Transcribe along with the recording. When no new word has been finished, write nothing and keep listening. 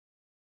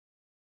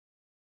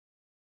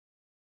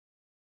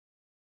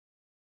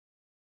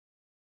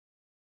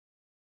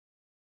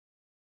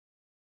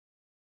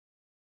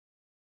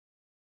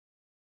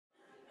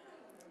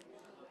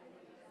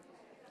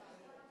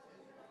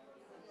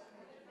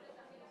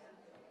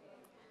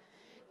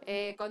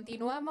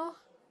Continuamos.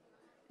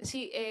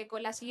 Sí,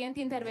 con la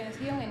siguiente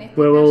intervención. En este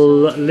We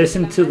will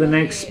listen to the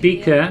next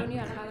speaker,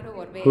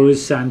 who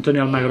is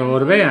Antonio Almagro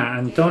Gorbea.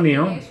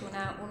 Antonio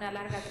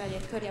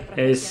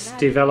has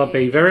developed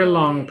a very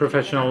long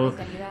professional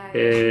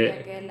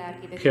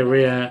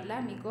career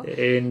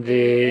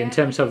in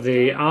terms of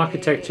the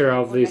architecture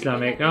of the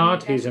Islamic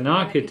art. He's an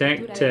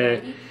architect.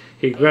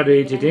 He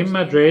graduated in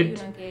Madrid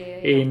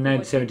in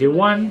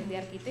 1971.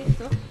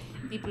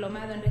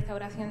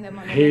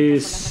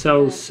 He's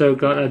also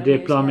got a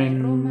diploma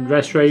in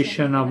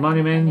restoration of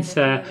monuments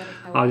at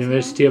the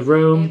University of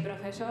Rome.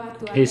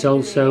 He's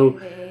also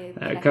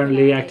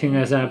currently acting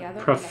as a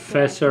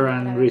professor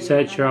and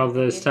researcher of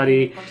the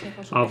study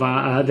of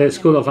the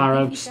School of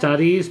Arab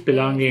Studies,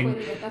 belonging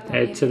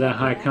to the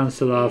High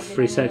Council of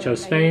Research of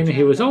Spain.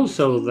 He was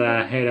also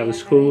the head of the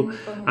school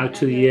up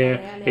to the year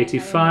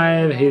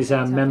 85. He's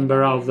a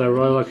member of the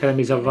Royal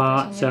Academies of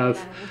Arts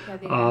of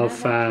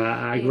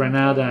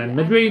Granada and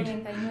Madrid.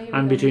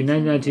 And between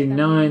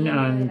 1999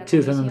 and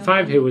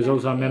 2005, he was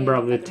also a member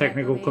of the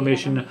Technical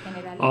Commission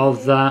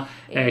of the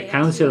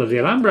Council of the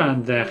Alhambra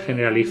and the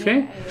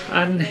Generalife,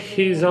 and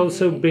he's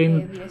also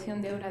been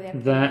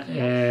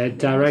the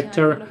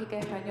director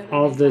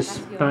of the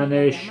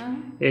Spanish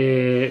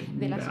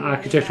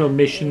architectural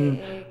mission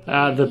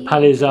at the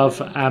Palace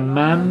of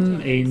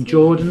Amman in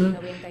Jordan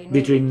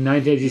between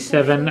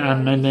 1987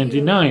 and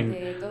 1999.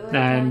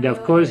 And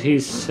of course,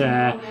 he's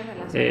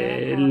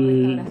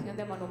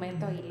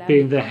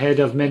being the head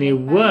of many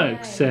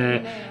works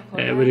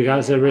with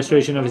regards to the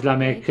restoration of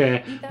Islamic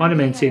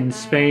monuments in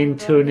Spain,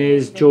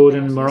 Tunis,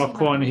 Jordan,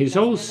 Morocco, and he's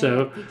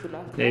also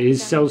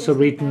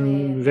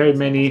written very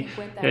many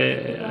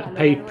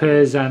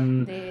papers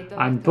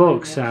and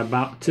books,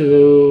 about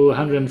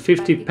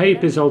 250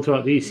 papers all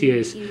throughout these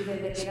years,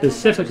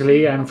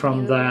 specifically, and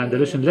from the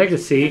Andalusian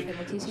legacy.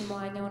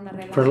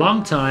 For a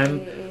long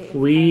time,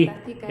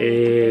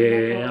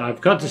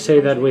 I've got to say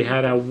that we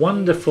had a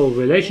wonderful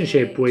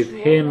relationship with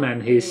him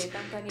and his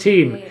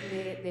team.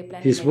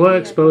 His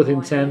works, both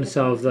in terms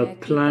of the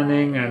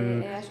planning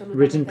and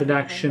written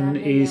production,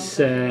 is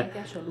a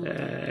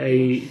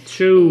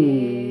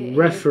true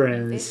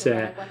reference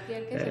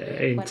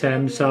in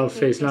terms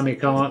of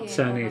Islamic arts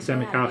and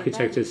Islamic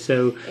architecture.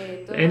 So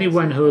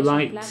anyone who would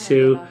like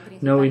to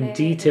know in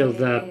detail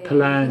the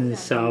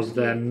plans of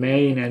the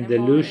main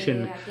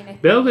Andalusian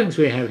buildings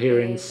we have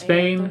here in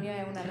Spain,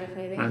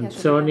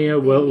 Antonio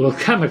will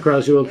come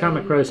across. You will come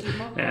across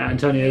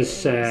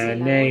Antonio's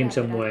name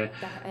somewhere.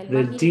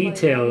 The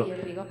detail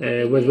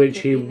with which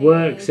he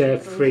works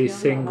every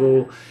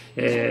single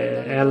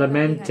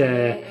element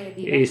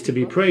is to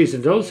be praised,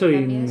 and also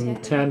in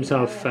terms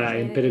of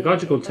in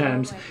pedagogical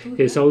terms,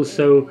 is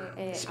also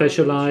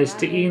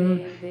specialized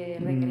in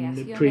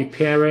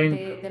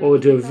preparing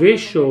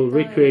audiovisual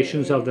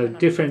recreations of the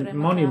different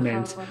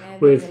monuments.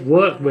 We've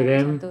worked with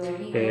him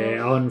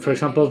on, for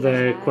example,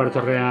 the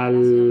Cuarto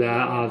Real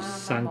of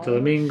Santo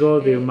Domingo,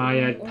 the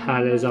Umayyad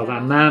Palace of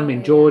Amman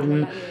in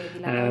Jordan,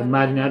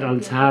 Madinat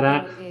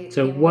al-Zahra.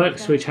 So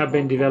works which have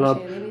been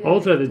developed all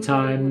through the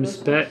times,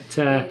 but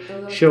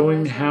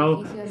showing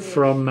how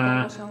from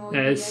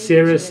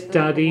serious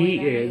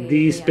study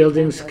these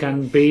buildings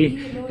can be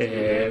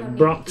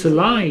brought to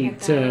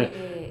light.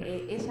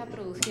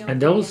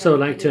 And also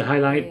like to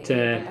highlight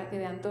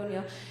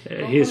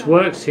his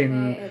works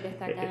in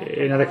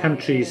other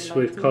countries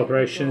with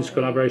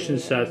collaborations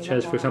such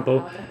as, for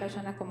example,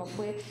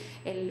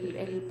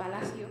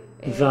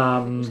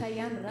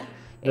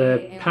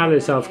 the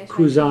Palace of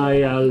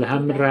Qusay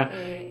Alhambra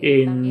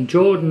in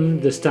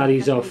Jordan, the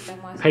studies of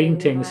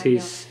paintings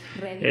he's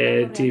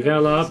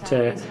developed.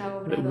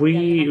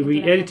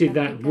 We edited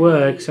that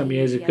work some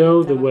years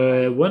ago. There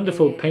were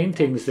wonderful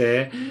paintings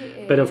there,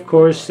 but of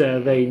course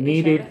they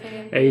needed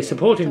a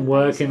supporting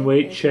work in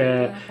which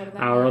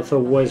our author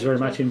was very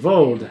much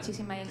involved.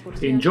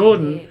 In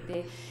Jordan,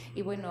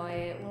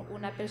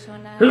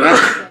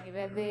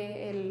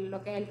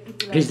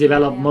 he's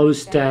developed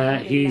most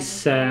of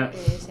his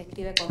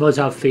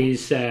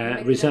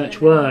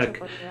research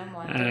work,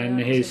 and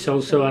he's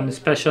also a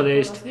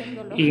specialist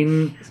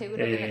in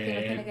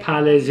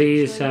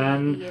palaces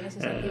and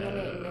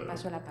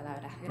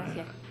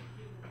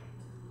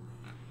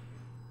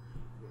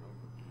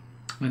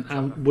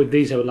with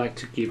these I would like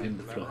to give him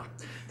the floor.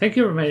 Thank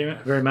you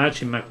very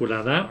much,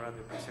 Inmaculada,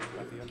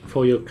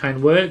 for your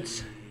kind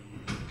words.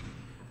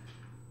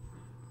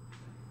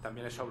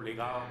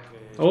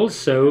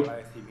 Also,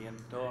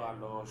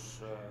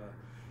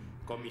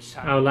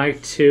 I would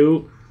like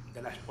to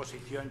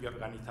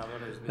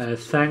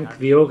thank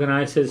the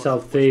organizers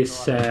of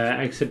this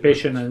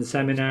exhibition and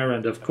seminar,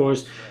 and of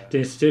course the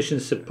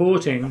institutions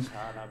supporting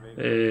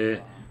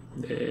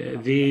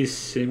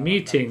this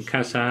meeting: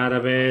 Casa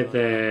Árabe,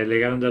 the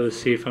Legacy of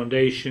Al-Andalus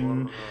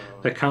Foundation,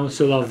 the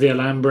Council of the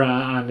Alhambra,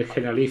 and the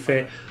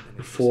Generalife,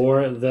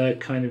 for the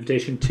kind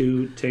invitation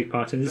to take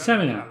part in the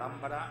seminar.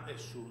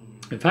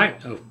 In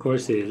fact, of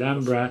course, the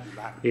Alhambra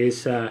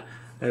is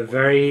a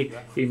very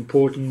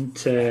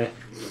important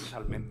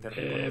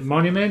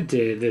monument.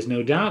 There's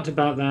no doubt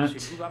about that,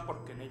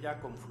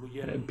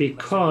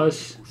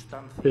 because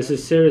there's a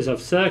series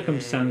of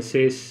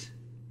circumstances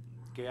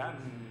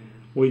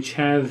which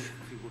have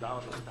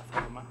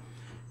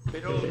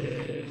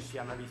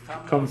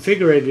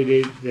configured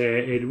it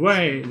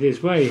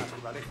this way.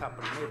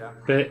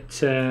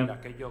 But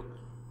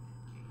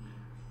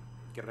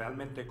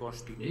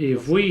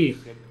if we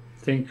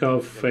think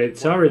of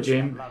its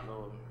origin,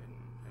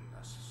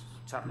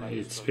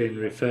 it's been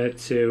referred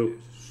to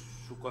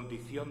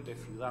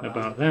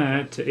about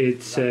that.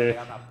 It's a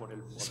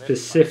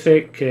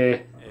specific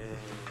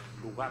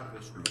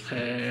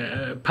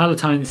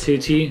Palatine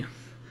city,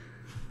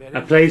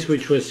 a place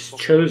which was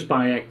chosen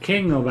by a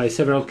king or by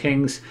several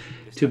kings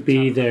to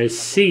be their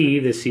see,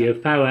 the sea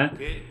of power.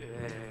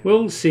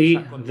 We'll see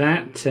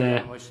that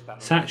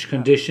such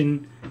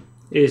condition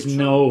is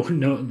not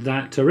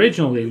that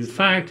original. In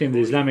fact, in the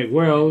Islamic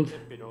world,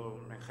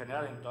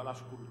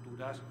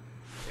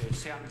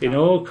 in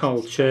all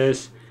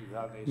cultures,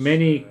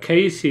 many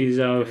cases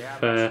of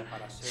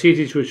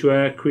cities which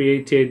were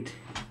created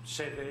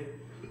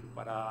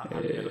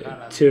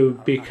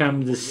to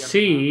become the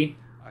sea,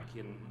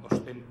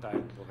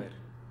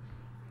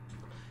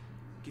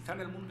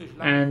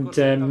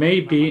 and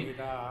maybe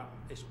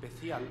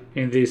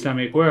in the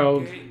Islamic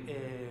world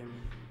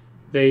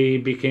they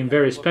became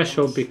very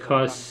special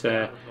because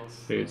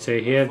we would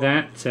say here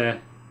that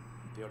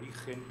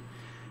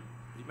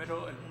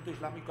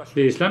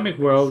the Islamic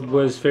world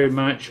was very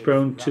much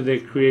prone to the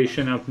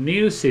creation of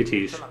new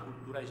cities.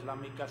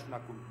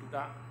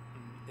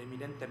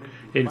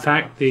 In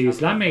fact, the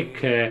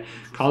Islamic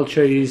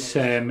culture is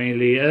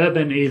mainly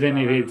urban, even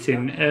if it's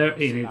in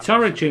its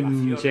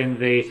origins in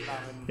the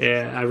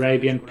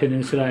Arabian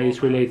Peninsula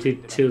is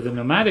related to the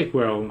nomadic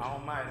world.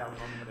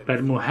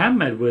 But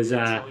Muhammad was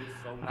a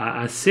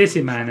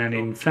city man, and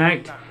in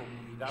fact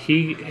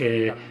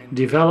he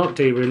developed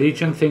a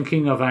religion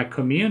thinking of a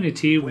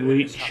community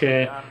which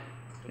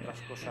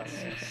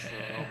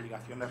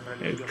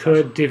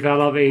could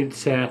develop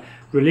its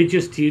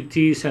religious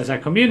duties as a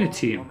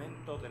community.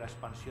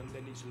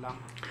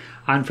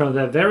 And from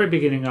the very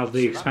beginning of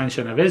the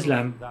expansion of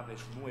Islam,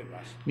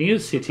 new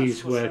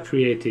cities were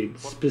created,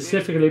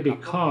 specifically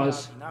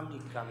because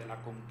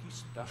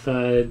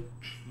the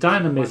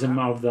dynamism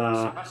of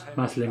the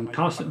Muslim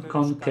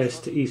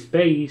conquest is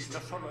based,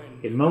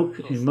 in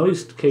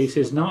most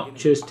cases, not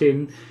just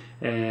in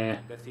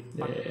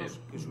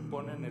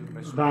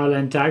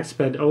violent acts,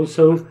 but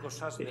also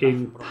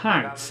in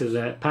pacts,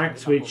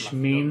 pacts which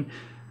mean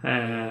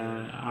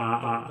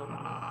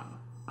a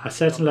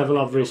certain level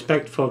of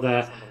respect for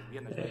the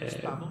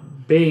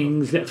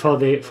beings, for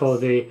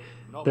the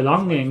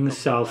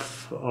belongings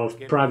of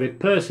private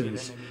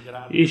persons.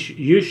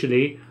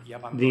 Usually,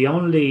 the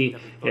only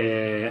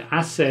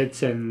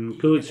assets and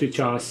goods which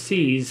are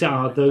seized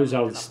are those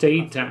of the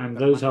state and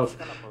those of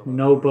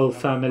noble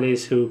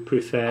families who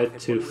prefer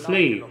to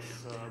flee.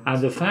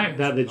 And the fact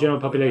that the general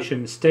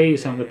population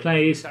stays on the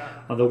place,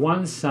 on the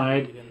one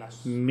side,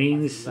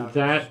 means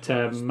that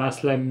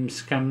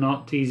Muslims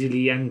cannot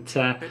easily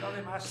enter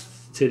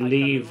to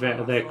leave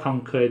their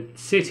conquered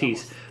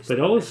cities. But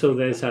also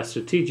there's a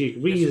strategic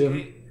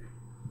reason,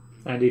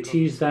 and it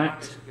is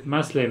that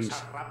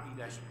Muslims,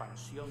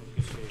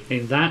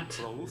 in that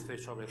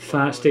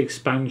fast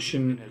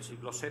expansion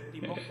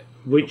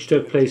which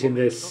took place in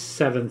the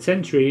 7th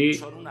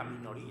century,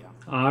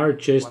 are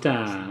just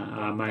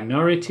a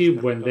minority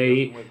when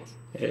they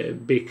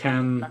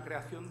become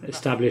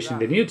established in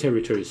the new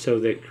territories. So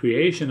the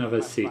creation of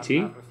a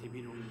city,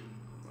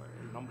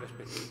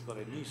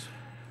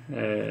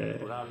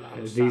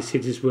 these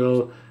cities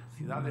will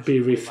be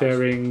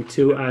referring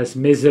to as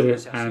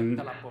Misr,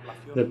 and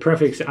the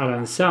prefix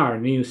Al-Ansar,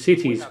 new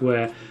cities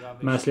where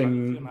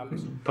Muslim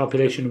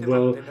population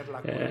will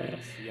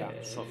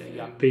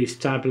be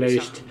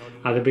established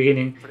at the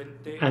beginning,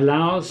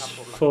 allows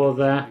for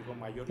the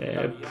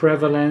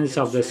prevalence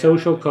of the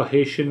social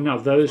cohesion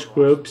of those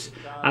groups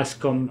as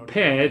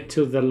compared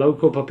to the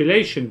local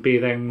population, be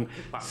them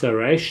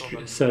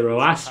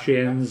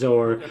Zoroastrians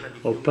or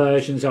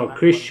Persians or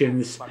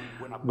Christians,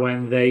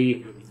 when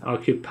they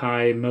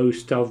occupy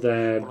most of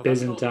the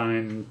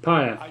Byzantine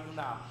Empire.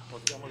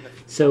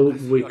 So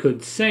we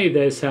could say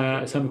there's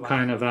some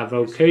kind of a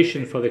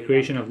vocation for the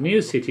creation of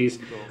new cities,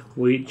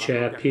 which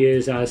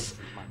appears as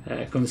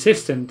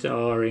consistent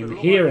or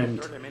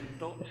inherent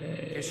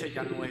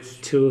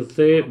to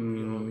the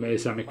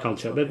Islamic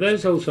culture. But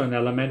there's also an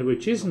element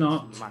which is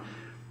not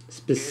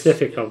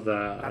specific to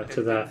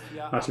the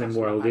Muslim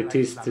world. It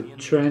is the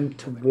trend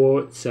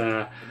towards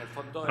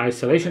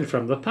isolation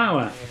from the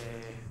power.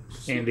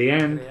 In the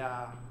end,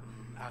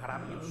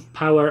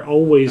 power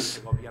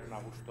always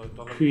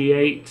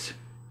creates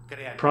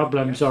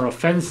problems or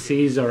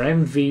offenses or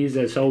envies.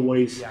 There's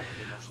always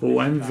who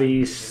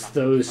envies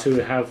those who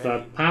have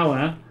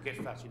power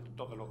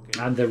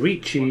and the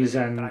riches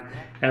and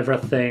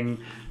everything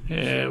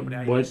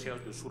what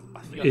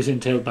is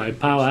entailed by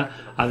power,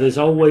 and there's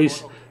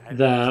always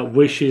the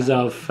wishes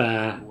of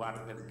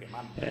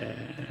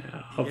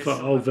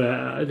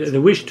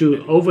the wish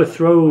to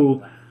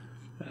overthrow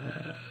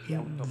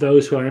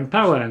those who are in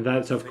power, and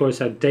that's of course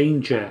a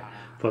danger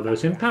for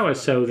those in power.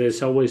 So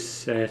there's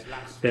always the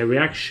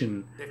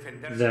reaction,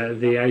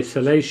 the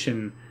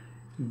isolation,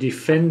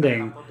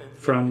 defending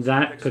from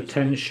that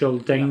potential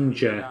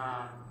danger,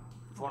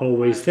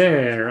 always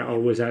there,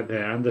 always out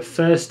there. And the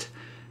first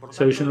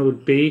solution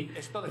would be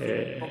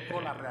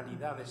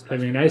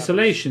living in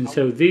isolation.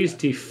 So this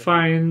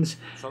defines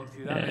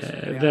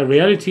the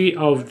reality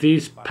of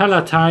these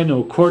palatine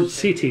or court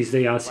cities.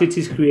 They are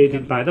cities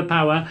created by the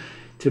power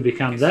to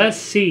become the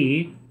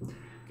see,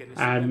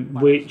 and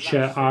which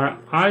are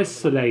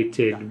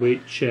isolated,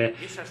 which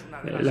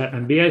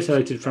and be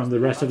isolated from the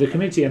rest of the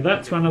community. And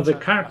that's one of the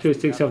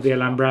characteristics of the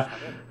Alhambra,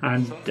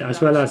 and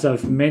as well as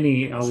of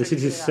many of the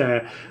cities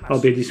I'll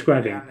be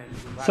describing.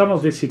 Some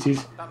of these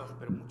cities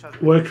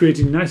were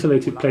created in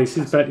isolated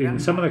places, but in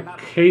some of the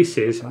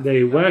cases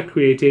they were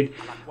created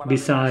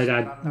beside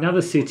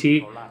another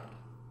city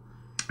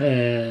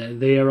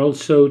they are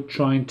also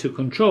trying to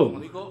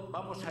control.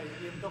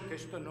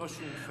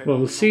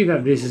 We'll see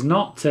that this is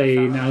not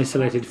an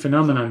isolated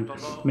phenomenon.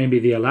 Maybe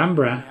the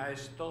Alhambra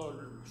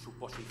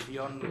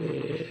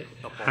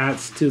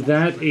adds to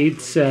that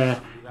its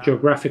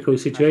geographical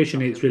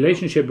situation, its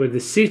relationship with the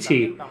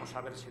city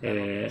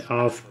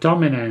of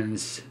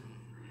dominance,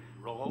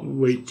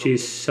 which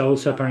is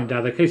also apparent in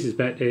other cases,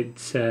 but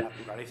its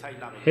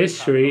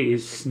history,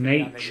 its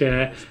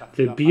nature,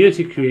 the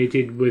beauty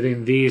created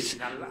within this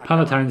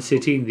Palatine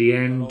city in the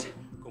end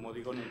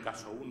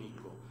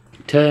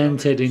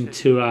turns it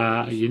into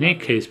a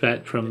unique case.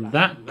 But from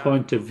that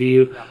point of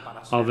view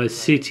of a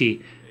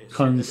city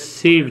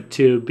conceived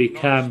to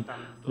become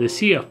the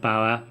sea of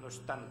power,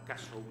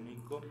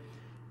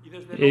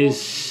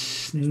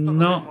 is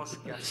not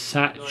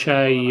such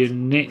a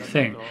unique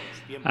thing.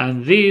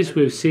 And this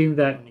we've seen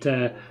that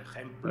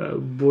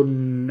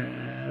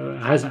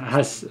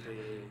has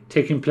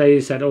taken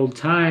place at all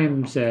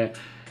times.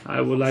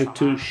 I would like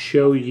to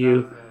show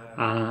you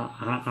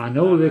an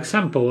old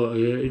example,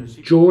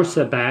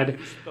 Jorsabad,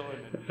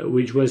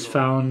 which was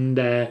found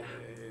by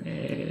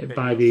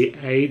the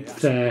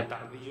 8th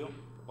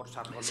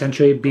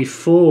century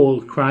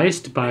before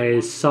Christ by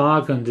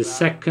Sargon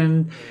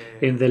II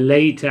in the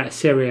late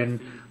Assyrian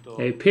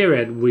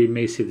period. We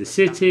may see the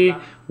city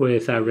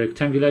with a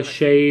rectangular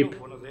shape,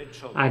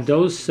 and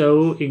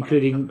also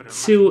including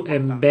 2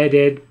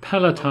 embedded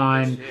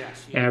Palatine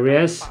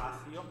areas,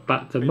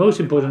 but the most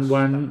important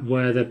one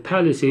were the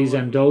palaces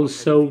and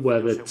also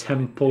where the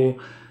temple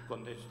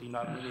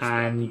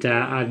and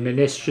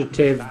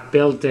administrative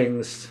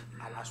buildings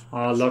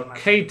are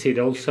located.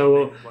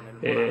 Also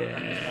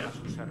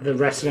the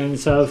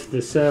residence of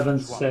the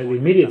servants, the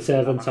immediate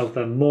servants of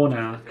the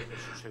monarch,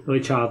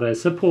 which are their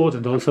support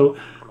and also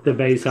the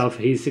base of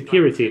his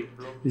security.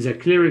 This is a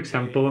clear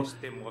example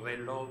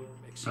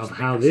of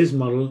how this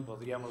model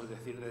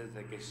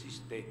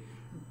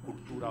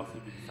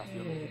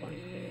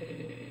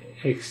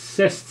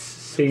exists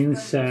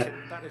since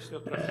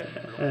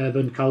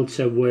urban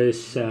culture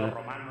was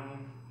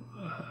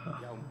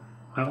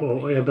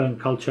or urban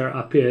culture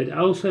appeared. I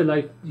also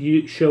like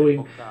you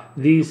showing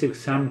this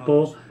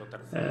example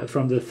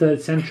from the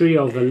 3rd century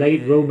of the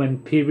late Roman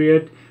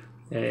period.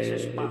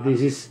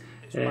 This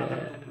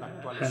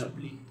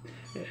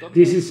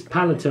is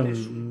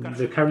Palatum,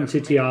 the current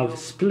city of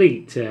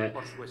Split,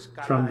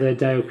 from the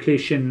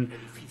Diocletian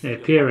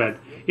period.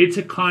 It's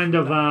a kind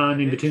of an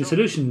in-between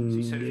solution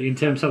in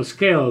terms of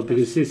scale,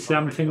 because it's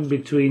something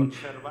between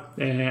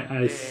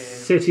a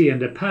city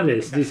and a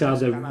palace. These are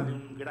the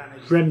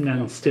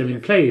remnants still in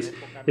place.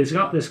 It's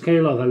got the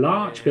scale of a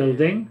large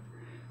building,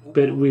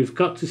 but we've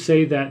got to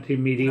say that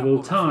in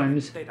medieval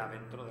times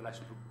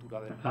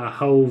a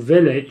whole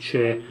village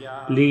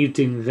lived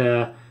in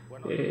the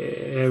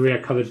area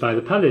covered by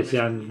the palace,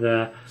 and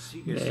the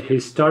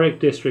historic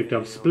district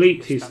of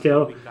Split is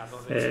still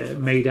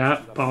made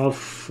up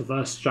of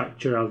the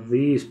structure of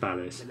these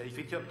palaces.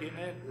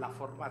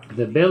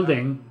 The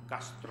building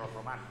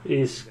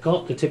is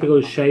got the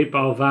typical shape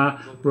of a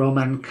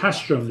Roman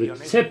castrum, the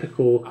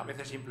typical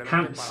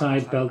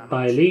campsite built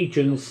by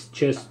legions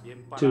just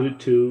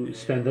to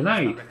spend the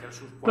night,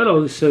 but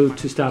also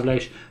to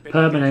establish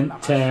permanent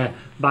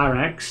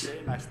barracks.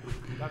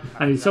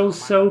 And it's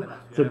also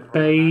the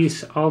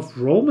base of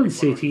Roman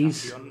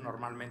cities,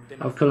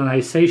 of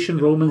colonization,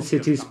 Roman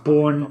cities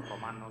born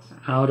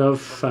out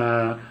of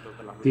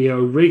the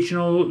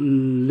original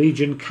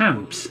legion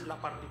camps.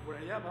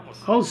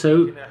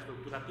 Also,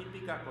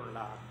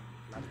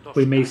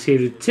 we may see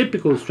the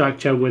typical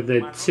structure with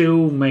the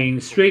 2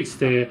 main streets,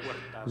 the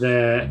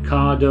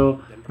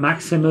Cardo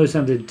Maximus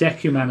and the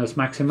Decumanus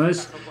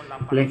Maximus,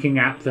 linking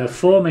up the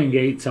 4 main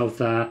gates of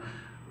the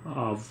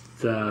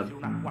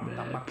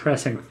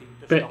present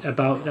bit.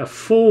 About a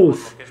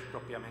 4th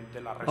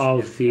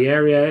of the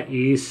area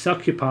is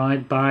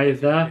occupied by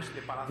the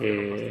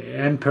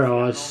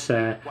emperor's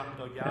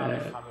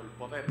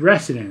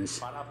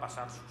residence.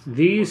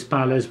 This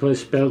palace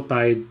was built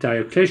by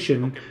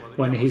Diocletian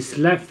when he's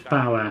left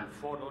power,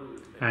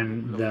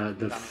 And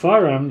the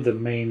forum, the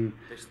main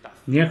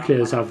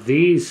nucleus of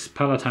this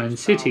Palatine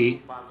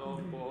city,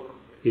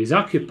 is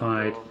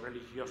occupied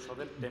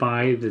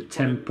by the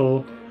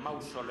temple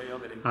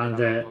and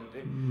the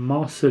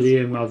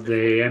mausoleum of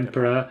the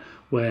emperor,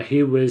 where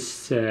he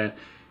was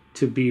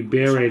to be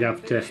buried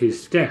after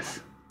his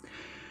death.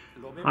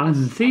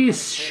 And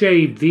this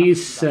shape,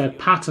 this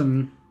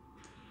pattern,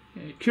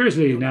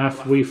 curiously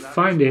enough, we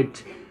find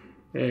it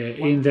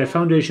in the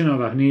foundation of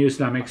a new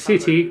Islamic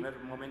city,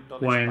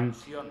 when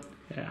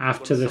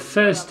after the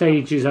first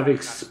stages of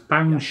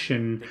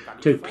expansion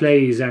took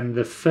place and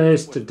the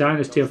first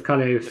dynasty of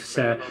caliphs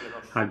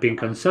had been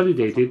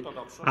consolidated,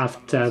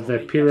 after the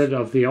period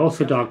of the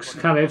Orthodox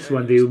caliphs,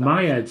 when the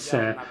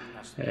Umayyads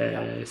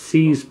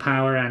seize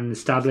power and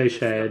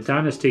establish a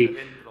dynasty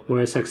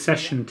where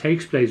succession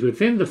takes place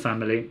within the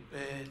family,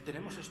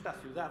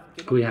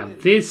 we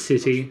have this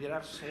city,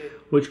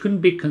 which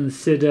couldn't be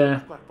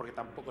considered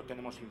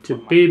to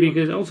be,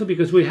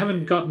 because we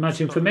haven't got much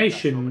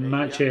information,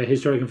 much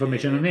historic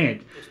information on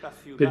it.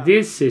 But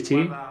this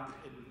city,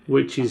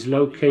 which is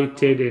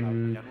located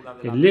in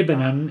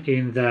Lebanon,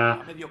 in the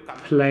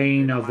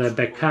plain of the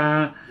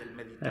Bekaa,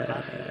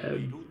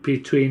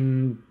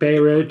 between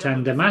Beirut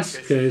and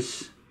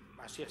Damascus,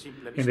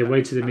 in the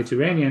way to the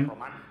Mediterranean,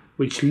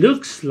 which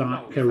looks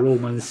like a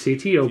Roman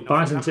city or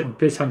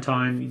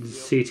Byzantine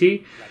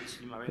city.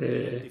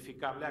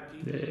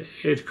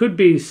 It could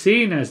be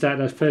seen as that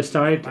at first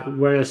sight,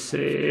 whereas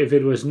if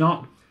it was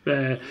not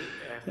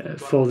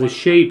for the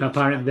shape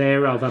apparent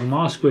there of a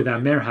mosque with a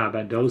mihrab,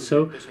 and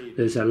also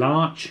there's a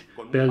large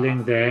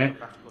building there,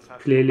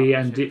 clearly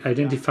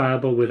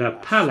identifiable with a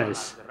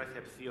palace,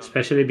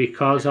 especially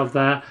because of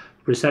the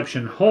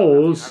reception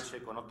halls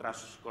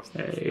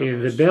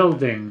in the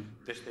building.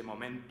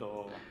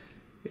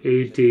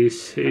 It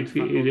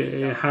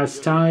has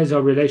ties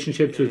or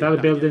relationships with other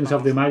buildings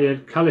of the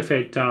Umayyad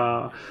Caliphate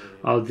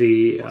of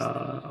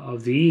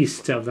the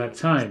east of that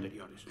time,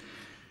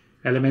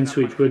 elements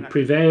which would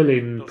prevail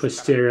in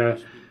posterior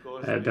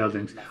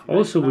buildings.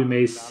 Also, we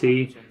may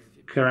see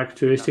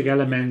characteristic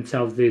elements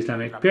of the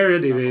Islamic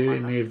period,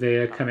 even if they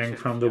are coming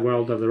from the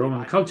world of the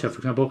Roman culture. For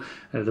example,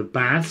 the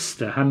baths,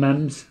 the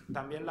hammams,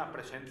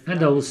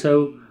 and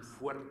also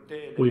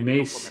we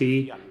may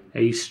see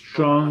a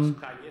strong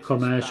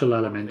commercial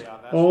element.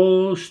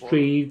 All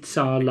streets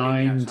are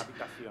lined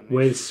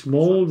with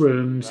small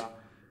rooms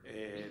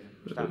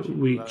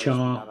which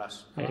are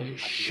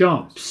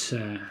shops.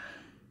 There's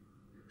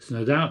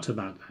no doubt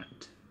about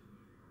that.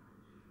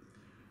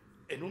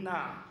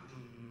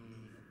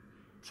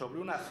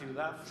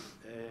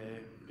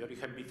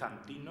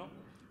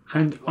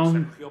 And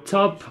on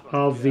top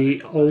of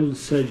the old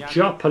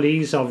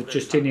Sergopolis of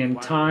Justinian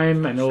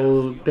time and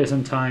old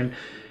Byzantine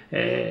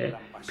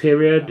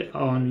period,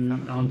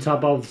 on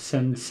top of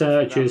St.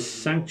 Sergius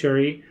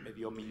Sanctuary,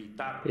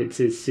 it's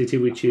a city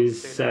which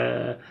is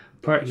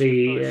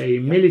partly a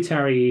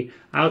military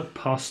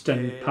outpost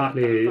and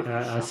partly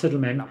a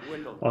settlement.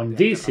 On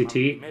this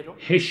city,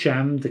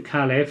 Hisham, the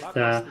Caliph,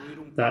 the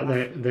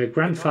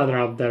grandfather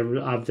of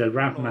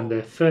Abdul-Rahman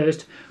I,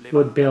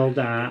 would build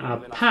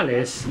a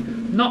palace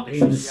not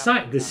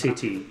inside the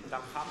city,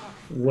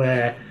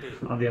 where,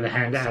 on the other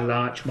hand, a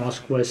large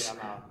mosque was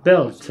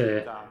built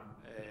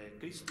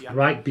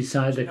right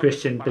beside the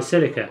Christian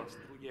basilica.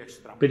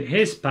 But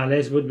his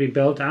palace would be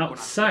built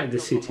outside the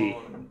city.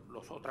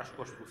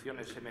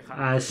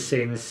 As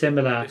in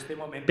similar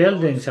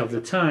buildings of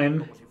the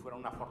time,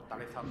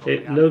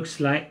 it looks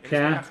like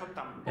a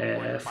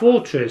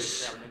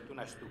fortress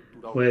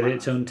with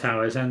its own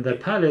towers, and the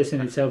palace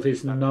in itself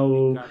is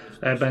no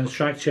urban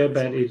structure,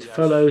 but it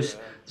follows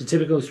the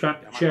typical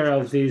structure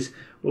of these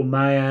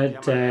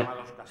Umayyad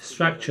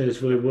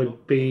structures. We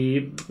would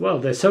be, well,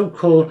 they're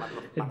so-called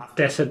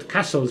desert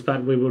castles,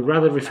 but we would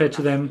rather refer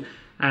to them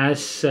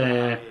as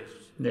the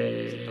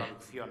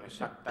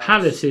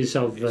palaces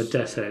of the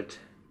desert.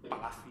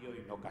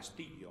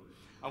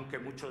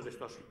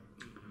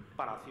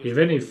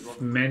 Even if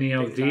many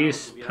of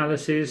these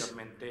palaces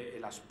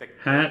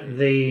had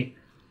the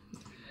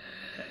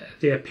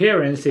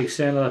appearance, the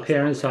external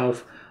appearance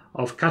of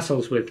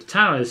castles with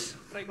towers,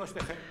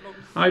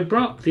 I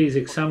brought this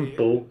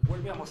example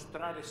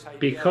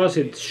because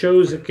it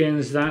shows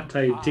against that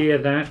idea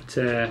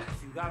that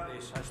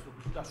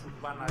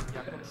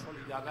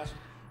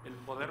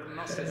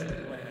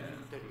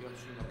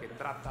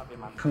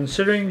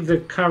considering the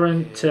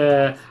current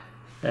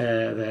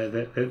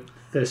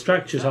the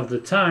structures of the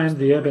time,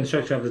 the urban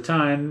structure of the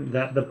time,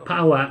 that the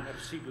power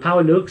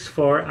looks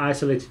for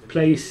isolated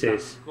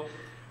places.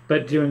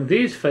 But during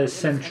this first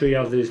century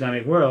of the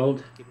Islamic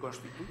world,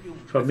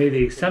 for me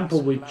the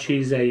example which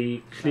is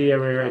a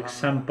clearer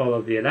example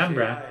of the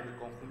Alhambra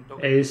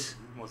is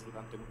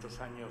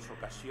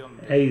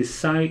a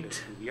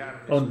site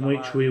on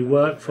which we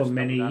worked for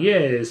many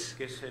years,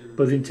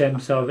 both in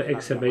terms of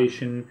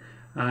excavation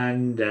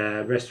and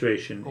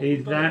restoration.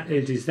 It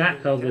is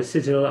that of the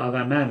citadel of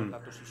Amman.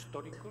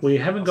 We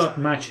haven't got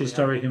much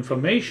historic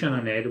information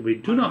on it. We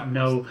do not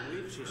know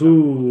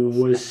who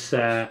was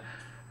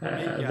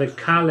the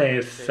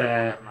caliph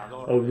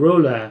or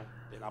ruler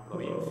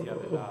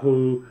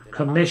who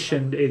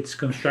commissioned its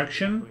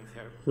construction.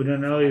 We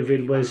don't know if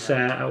it was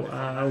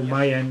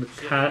Umayyad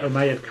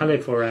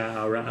Caliph or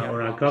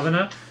a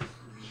governor.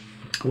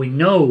 We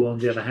know, on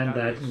the other hand,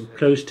 that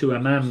close to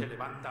Amman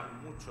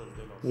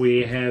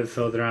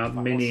there are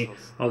many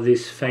of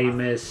these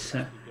famous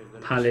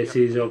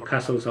palaces or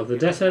castles of the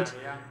desert.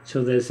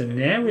 So there's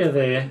an area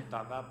there.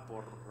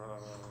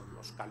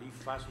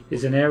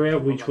 It's an area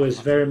which was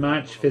very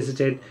much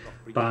visited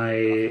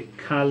by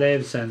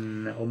caliphs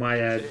and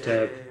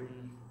Umayyad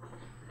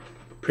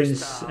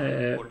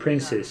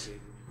princes.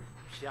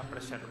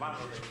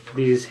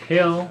 This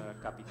hill,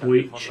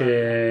 which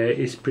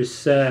is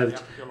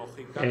preserved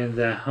in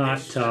the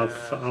heart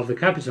of the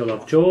capital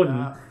of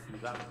Jordan,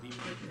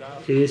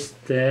 is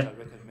the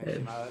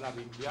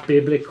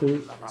biblical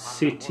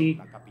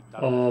city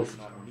of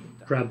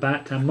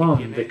Rabat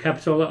Ammon, the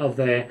capital of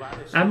the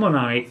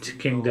Ammonite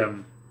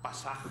kingdom.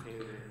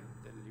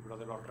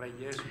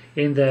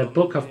 In the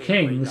Book of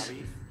Kings,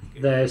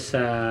 there's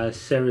a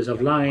series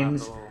of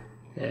lines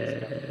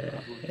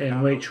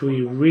in which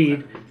we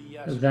read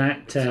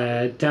that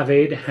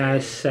David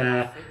has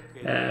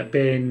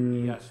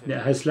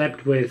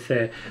slept with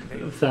the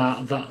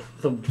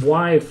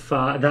wife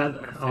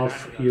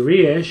of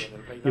Uriah,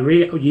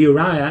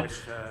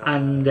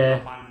 and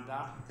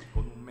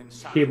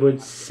he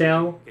would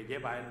sell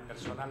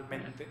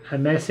a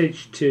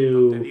message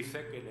to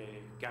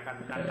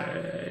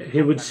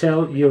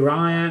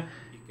Uriah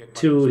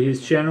to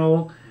his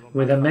general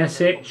with a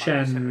message,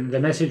 and the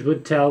message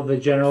would tell the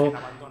general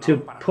to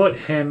put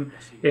him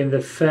in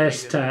the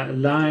first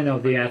line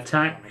of the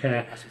attack,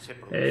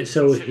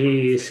 so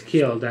he is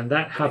killed. And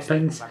that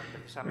happens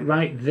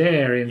right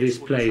there in this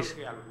place.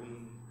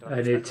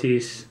 And it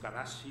is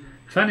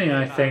funny,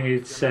 I think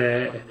it's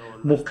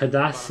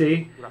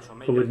Muqaddasi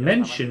who would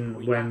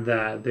mention, when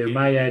the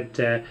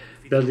Umayyad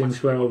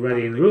buildings were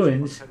already in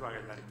ruins,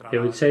 they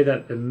would say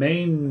that the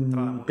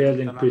main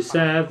building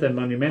preserved, the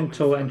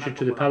monumental entry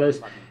to the palace,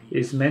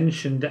 is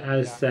mentioned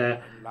as the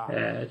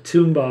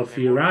tomb of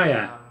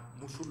Uriah.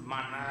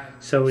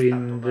 So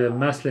in the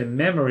Muslim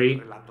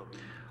memory,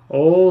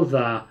 all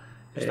the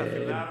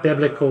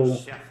biblical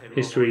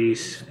history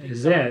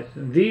is there.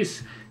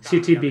 This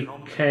city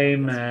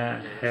became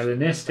a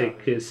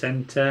Hellenistic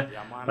center.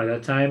 By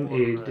that time,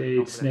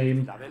 its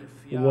name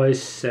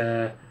was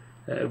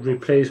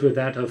replaced with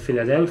that of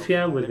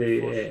Philadelphia, with the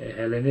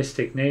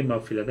Hellenistic name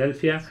of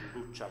Philadelphia,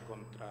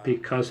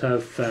 because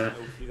of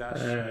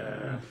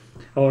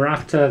or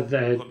after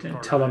the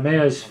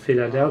Ptolemaios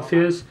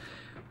Philadelphus.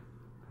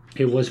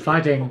 It was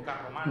fighting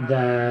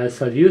the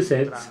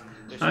Seleucids,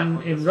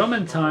 and in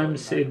Roman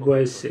times it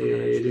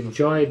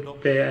enjoyed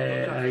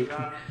a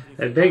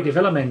big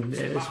development,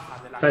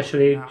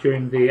 especially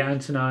during the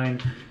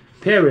Antonine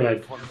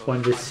period,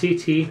 when the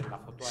city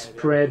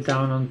spread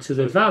down onto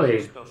the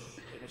valley.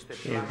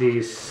 In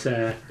this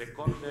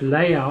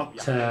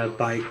layout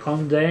by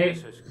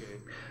Conde,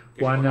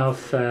 one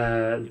of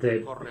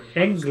the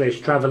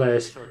English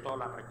travelers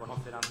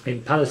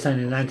in Palestine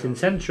in the 19th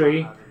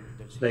century,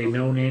 they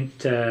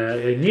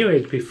knew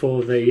it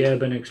before the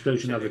urban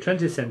explosion of the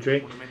 20th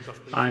century,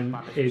 and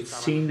it's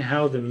seen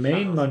how the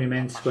main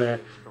monuments were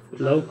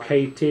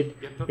located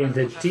in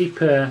the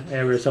deeper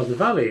areas of the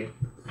valley.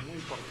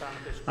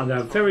 And there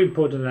are very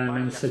important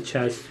elements such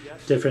as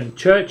different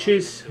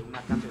churches,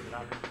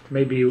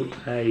 maybe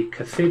a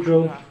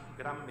cathedral,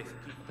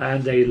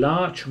 and a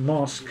large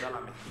mosque,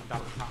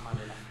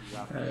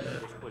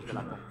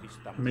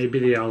 maybe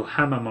the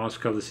Alhambra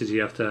mosque of the city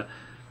after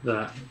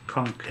the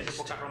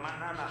conquest.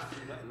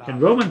 In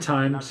Roman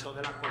times,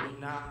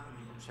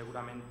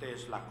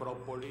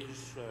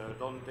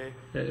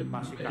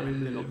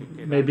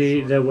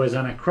 maybe there was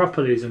an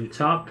acropolis on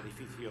top.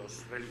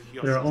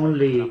 There are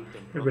only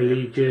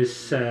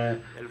religious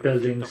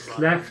buildings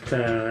left,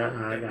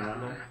 a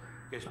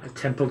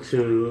temple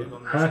to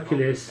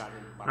Hercules,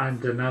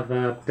 and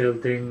another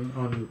building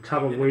on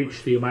top of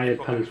which the Umayyad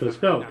Palace was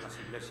built.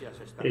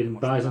 In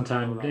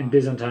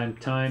Byzantine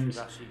times,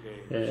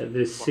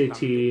 the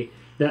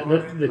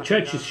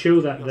churches show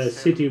that the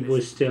city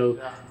was still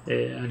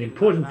an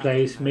important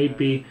place.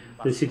 Maybe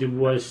the city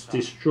was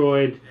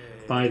destroyed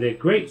by the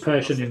Great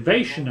Persian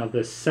invasion of the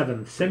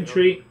 7th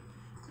century,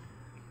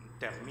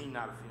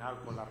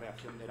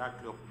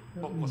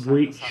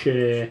 which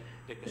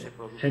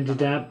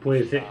ended up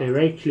with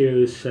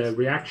Heraclius'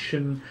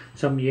 reaction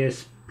some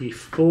years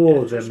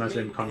before the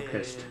Muslim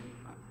conquest.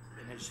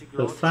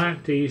 The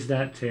fact is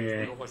that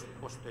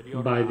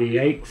by the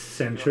 8th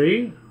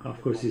century,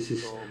 of course this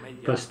is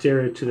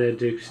posterior to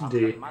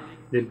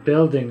the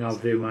building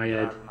of the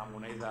Umayyad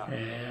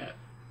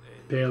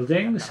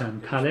buildings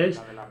and palace,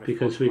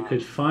 because we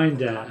could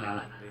find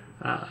a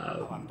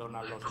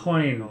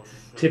coin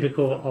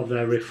typical of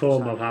the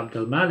reform of Abd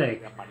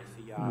al-Malik,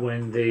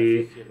 when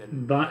the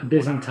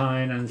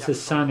Byzantine and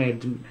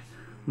Sassanid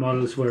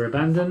models were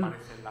abandoned,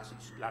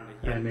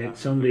 and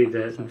it's only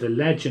the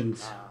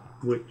legends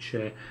which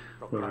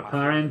were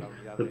apparent,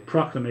 the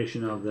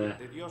proclamation of the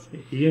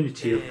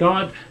unity of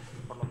God.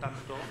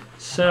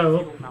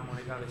 So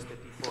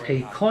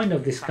a coin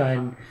of this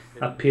kind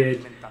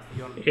appeared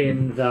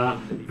in the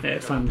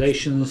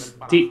foundations,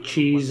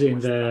 ditches, in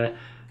the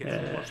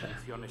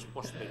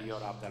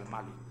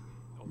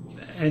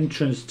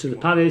entrance to the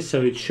palace,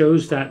 so it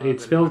shows that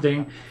its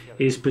building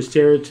is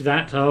posterior to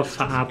that of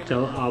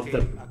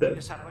the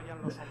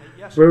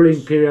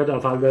ruling period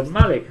of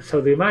Al-Malik.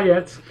 So the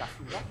Umayyads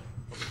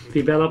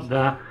developed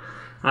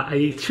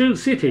a true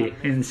city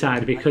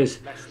inside, because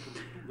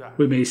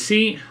we may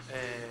see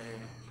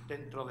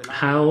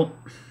how,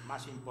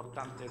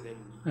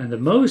 and the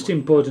most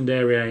important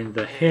area in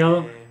the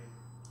hill,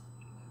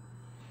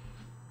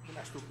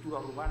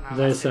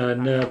 there's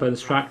an urban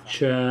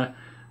structure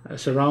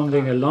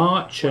surrounding a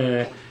large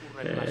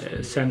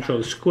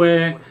central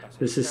square.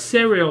 There's a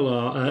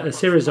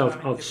series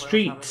of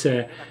streets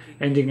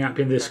ending up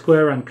in the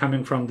square and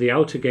coming from the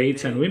outer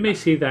gates, and we may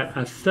see that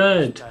a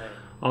third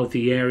of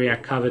the area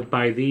covered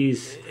by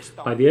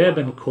the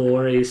urban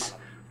core is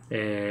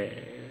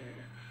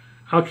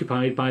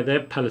occupied by the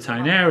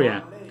Palatine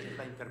area.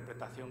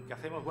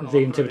 The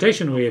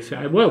interpretation we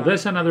have, well,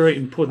 there's another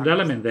important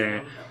element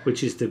there,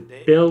 which is the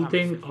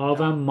building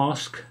of a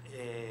mosque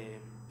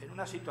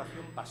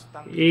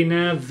in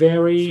a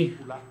very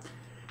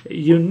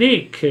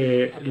unique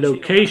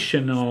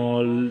location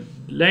or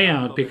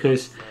layout,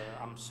 because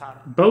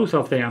both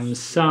of the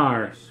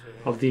Amsar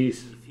of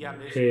these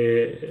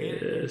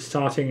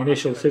starting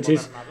initial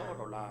cities,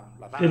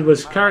 it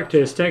was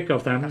characteristic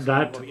of them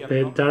that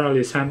the Dar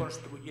al-Islam,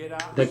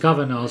 the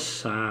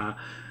governor's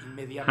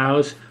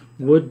house,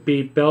 would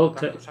be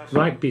built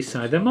right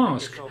beside the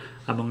mosque.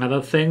 Among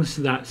other things,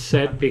 that's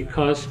said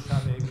because,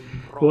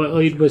 well,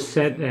 it was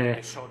said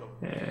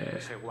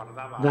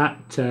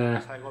that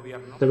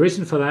the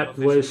reason for that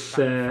was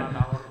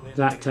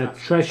that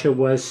treasure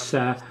was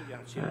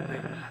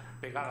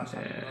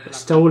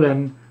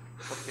stolen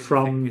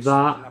from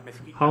the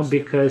home,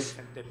 because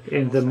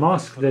in the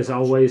mosque there's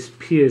always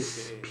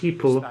pious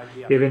people,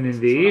 even in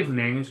the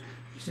evening,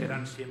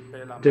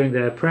 doing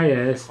their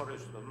prayers,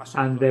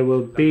 and they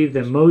will be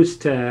the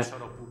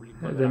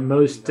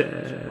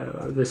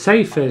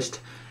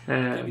safest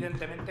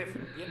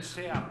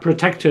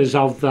protectors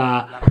of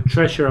the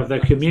treasure of the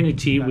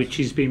community, which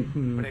is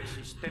being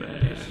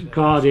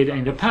guarded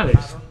in the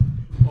palace.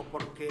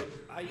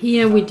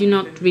 Here we do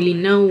not really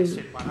know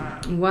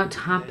what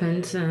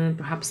happened.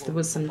 Perhaps there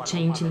was some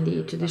change in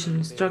the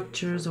traditional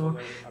structures, or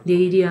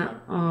the idea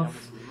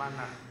of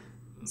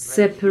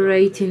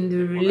separating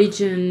the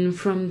religion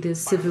from the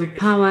civil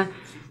power.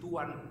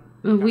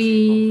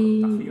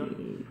 We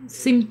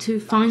seem to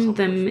find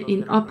them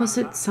in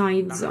opposite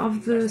sides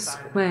of the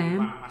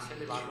square.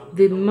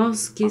 The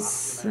mosque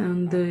is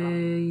on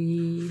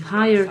the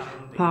higher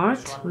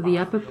part, or the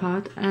upper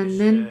part, and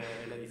then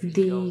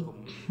the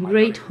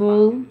great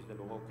hall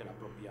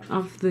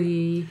of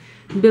the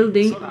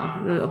building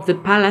of the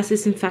palace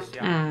is in fact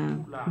a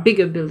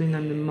bigger building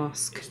than the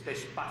mosque.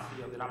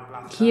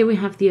 Here we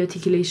have the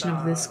articulation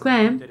of the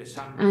square,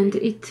 and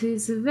it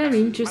is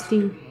very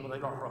interesting,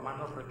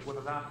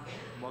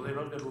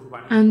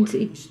 and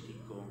it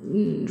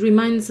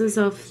reminds us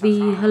of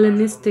the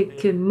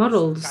Hellenistic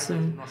models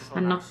and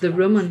not the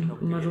Roman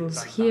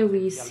models. Here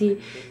we see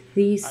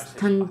these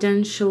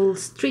tangential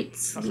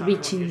streets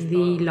reaching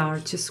the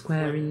large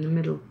square in the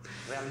middle.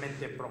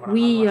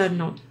 We are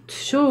not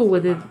sure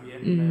whether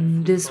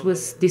this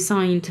was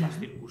designed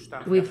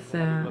with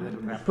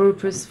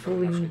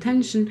purposeful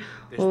intention,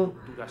 or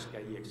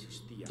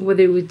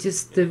whether it was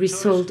just the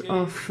result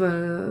of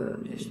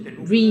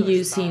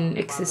reusing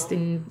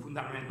existing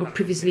or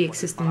previously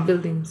existing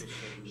buildings.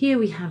 Here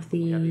we have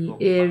the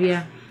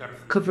area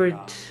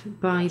covered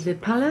by the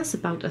palace,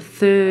 about a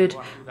third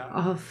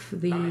of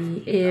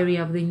the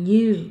area of the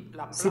new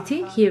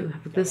city. Here we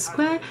have the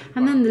square,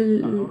 and then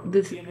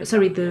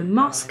the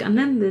mosque, and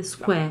then the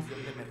square.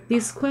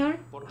 This square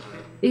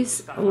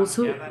is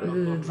also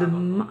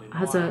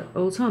has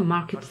also a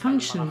market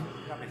function.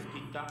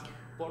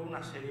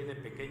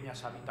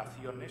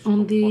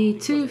 On the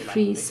two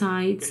free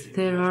sides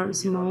there are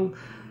small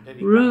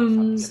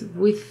rooms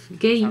with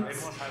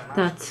gates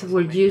that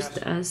were used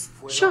as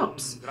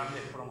shops.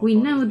 We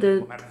know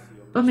that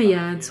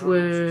Umayyads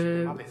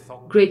were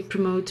great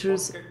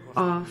promoters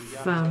of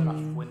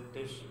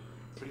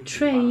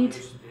trade,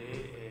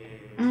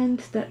 and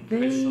that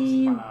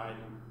they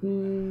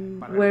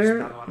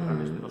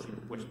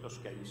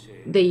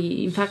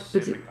in fact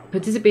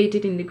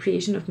participated in the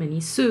creation of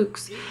many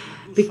souks,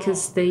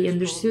 because they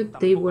understood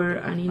they were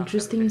an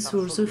interesting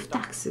source of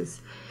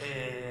taxes.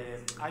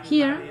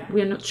 Here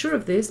we are not sure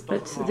of this,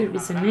 but there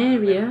is an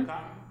area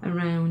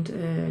around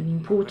an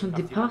important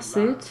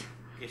deposit,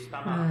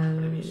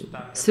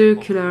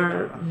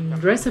 circular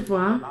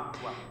reservoir,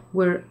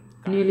 where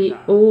nearly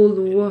all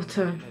the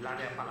water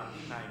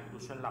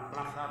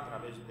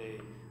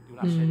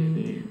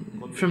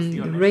from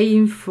the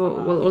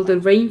rainfall, well, all the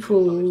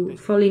rainfall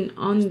falling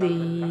on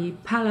the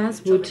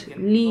palace would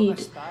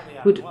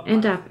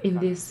end up in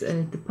this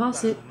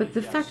deposit. But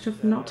the fact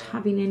of not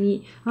having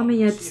any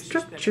Umayyad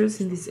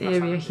structures in this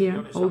area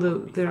here, although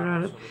there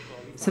are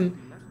some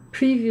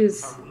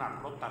previous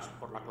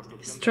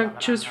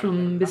structures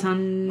from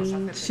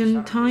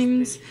Byzantine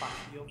times,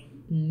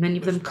 many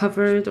of them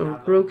covered or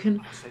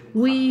broken,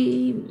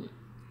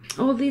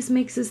 all this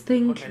makes us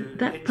think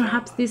that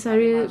perhaps this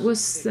area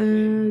was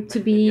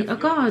to be a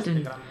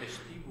garden.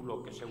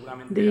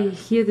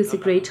 Here there's a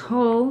great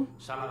hall,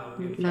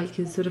 like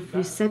a sort of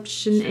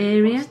reception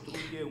area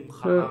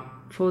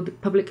for the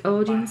public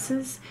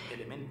audiences.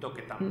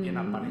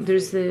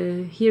 There's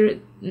here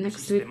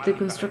next to it the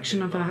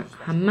construction of a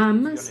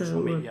hammam,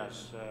 so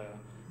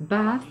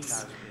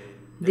baths.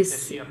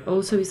 This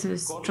also is a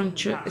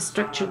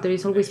structure that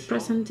is always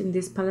present in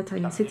these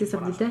Palatine cities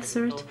of the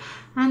desert.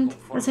 And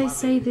as I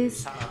say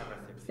this,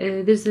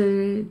 there's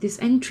this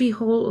entry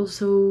hall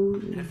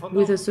also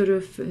with a sort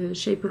of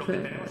shape of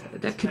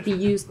that could be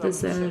used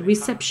as a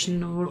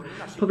reception or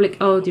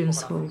public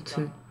audience hall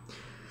too.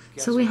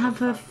 So we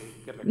have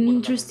an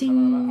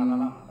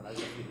interesting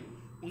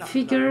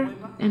figure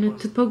and a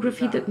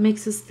topography that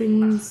makes us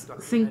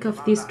think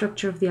of the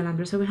structure of the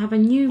Alhambra. So we have a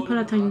new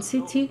Palatine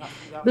city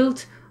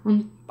built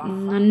on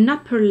an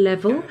upper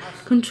level,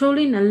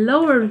 controlling a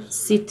lower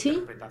city,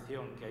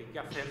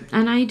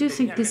 and I do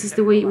think this is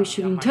the way we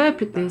should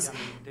interpret this.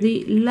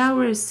 The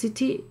lower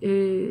city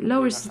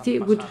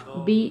would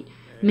be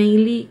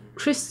mainly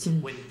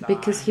Christian,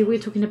 because here we're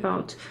talking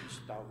about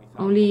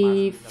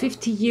only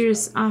 50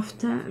 years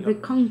after the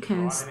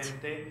conquest,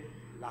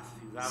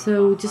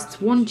 so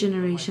just one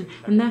generation,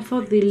 and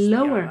therefore the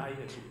lower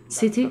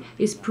city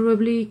is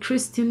probably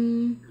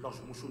Christian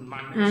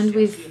and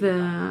with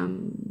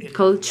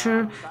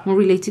culture more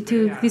related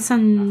to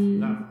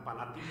Byzantium.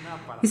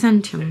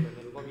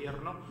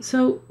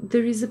 So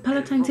there is a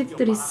Palatine city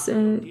that is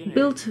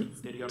built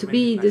to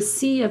be the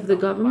seat of the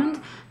government.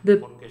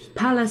 The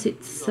palace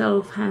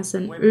itself has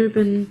an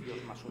urban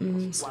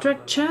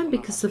structure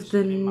because of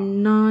the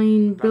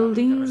 9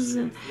 buildings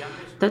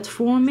that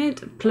form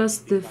it, plus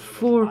the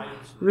 4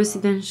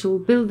 residential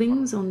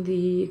buildings on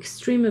the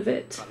extreme of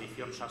it,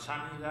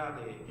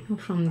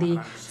 from the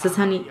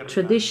Sassanid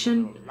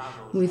tradition,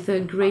 with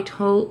a great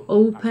hall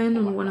open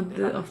on one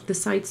of the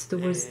sides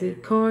towards the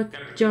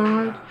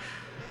courtyard,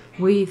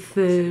 with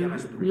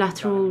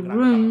lateral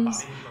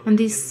rooms, and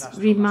this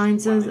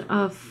reminds us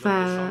of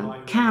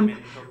a camp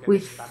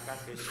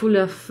full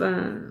of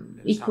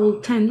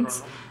equal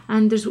tents,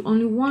 and there's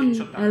only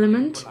one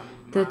element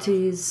that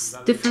is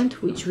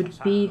different, which would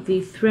be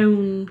the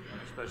throne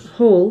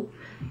hall,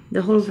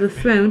 the hall of the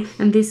throne,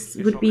 and this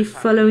would be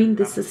following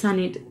the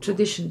Sassanid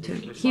tradition too.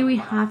 Here we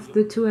have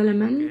the 2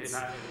 elements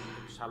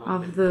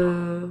of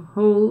the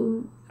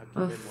hall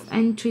of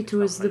entry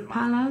towards the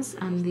palace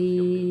and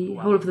the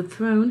hall of the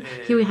throne.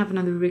 Here we have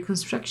another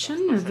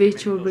reconstruction, a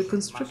virtual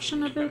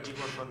reconstruction of it.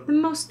 The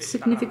most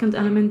significant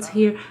elements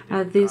here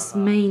are this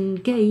main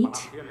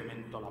gate,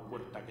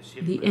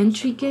 the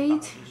entry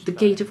gate. The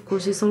gate, of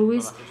course, is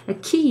always a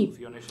key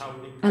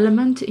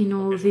element in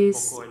all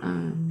these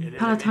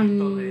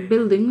Palatine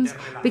buildings,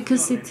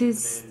 because it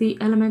is the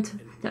element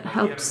that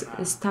helps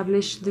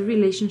establish the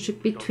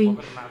relationship between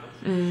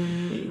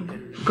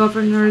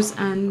governors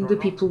and the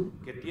people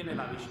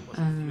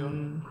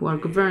who are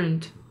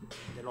governed.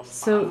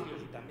 So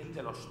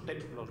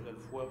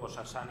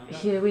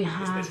here we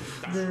have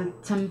the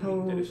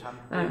temple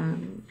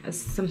as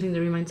something that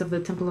reminds of the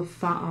temple of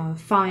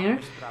fire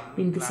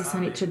in the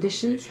Sassanid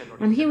tradition,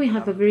 and here we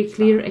have a very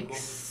clear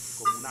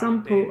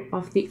example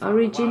of the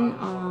origin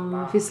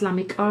of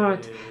Islamic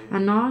art,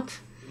 an art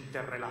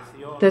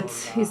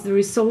that is the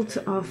result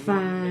of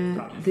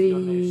the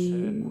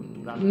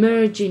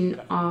merging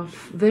of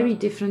very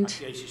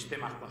different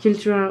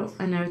cultural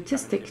and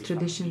artistic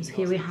traditions.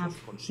 Here we have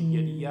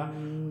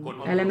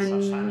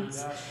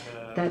elements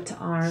that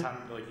are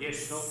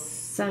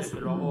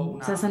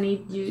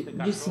Sassanid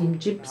using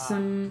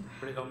gypsum,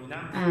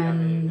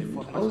 and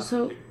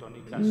also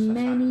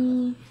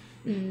many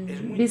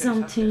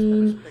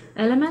Byzantine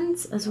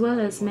elements, as well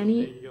as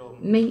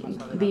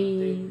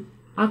the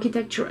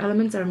architecture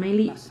elements are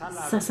mainly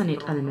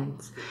Sassanid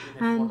elements.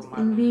 And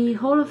in the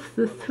Hall of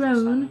the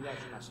Throne,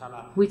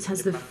 which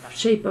has the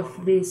shape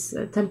of this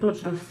Temple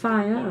of the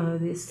Fire, or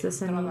this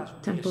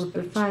Sassanid Temple of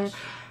the Fire,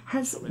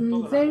 has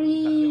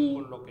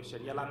very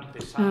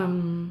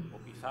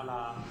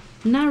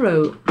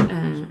narrow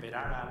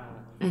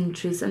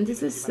entries, and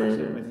this is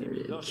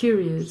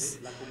curious.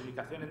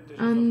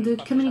 And the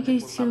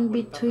communication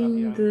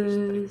between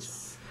the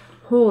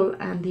hall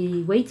and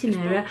the waiting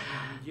area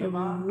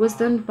was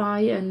done by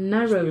a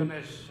narrow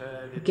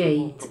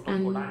gate,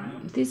 and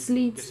this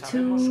leads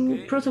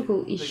to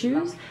protocol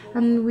issues.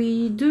 And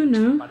we do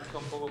know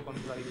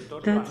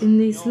that in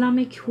the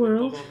Islamic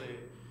world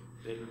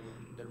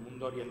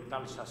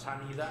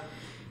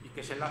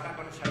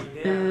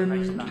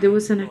there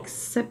was an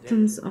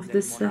acceptance of the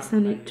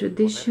Sassanid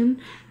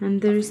tradition,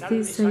 and there is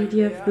this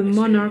idea of the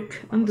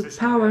monarch and the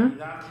power,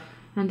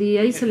 and the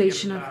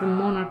isolation of the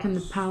monarch and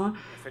the power.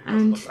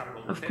 And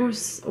of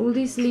course, all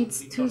this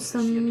leads to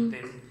some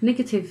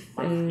negative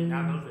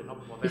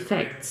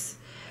effects,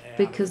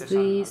 because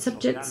the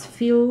subjects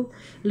feel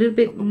a little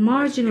bit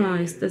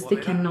marginalized as they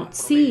cannot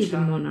see the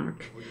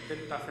monarch.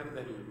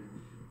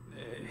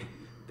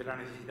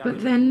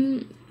 But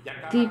then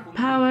the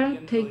power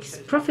takes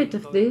profit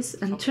of this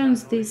and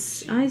turns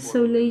this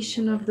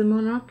isolation of the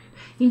monarch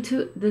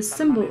into the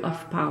symbol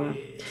of power.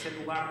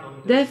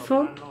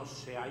 Therefore,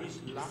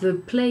 the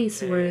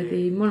place where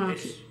the monarch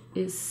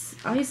is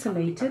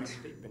isolated,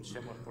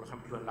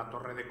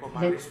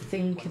 let's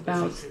think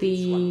about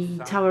the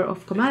Tower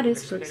of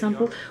Comares, for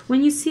example.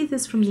 When you see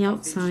this from the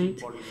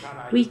outside,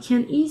 we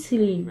can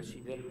easily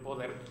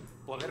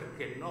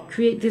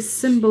create this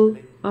symbol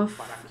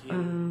of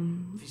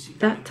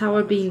that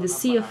tower being the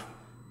sea of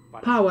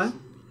power,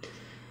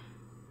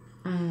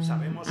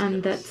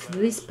 and that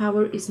this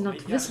power is not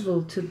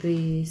visible to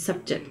the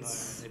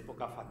subjects.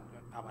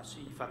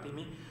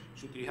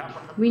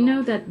 We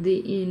know that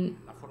in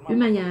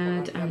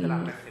Umayyad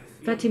and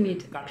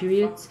Fatimid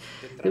periods,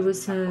 there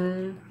was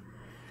a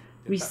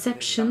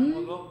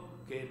reception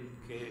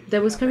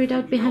that was carried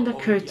out behind a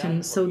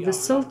curtain. So the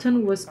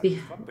Sultan was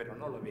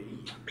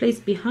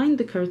placed behind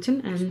the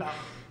curtain, and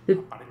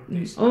the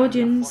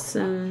audience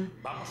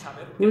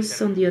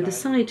was on the other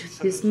side.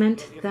 This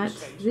meant that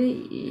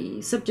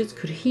the subjects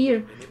could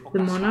hear the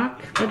monarch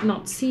but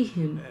not see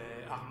him.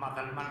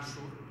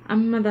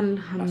 Ahmad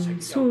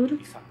al-Mansur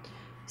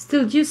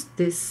still used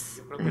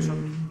this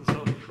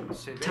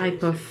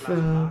type of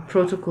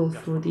protocol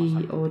for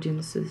the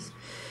audiences,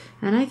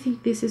 and I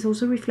think this is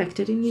also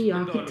reflected in the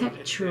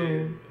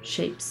architectural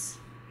shapes.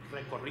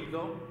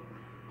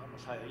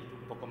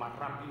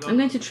 I'm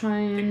going to try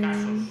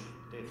and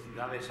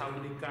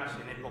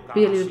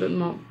be a little bit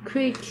more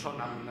quick.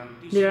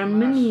 There are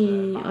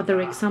many other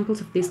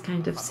examples of this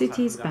kind of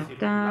cities.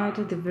 Baghdad,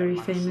 the very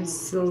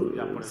famous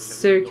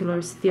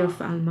circular city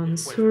of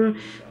Al-Mansur,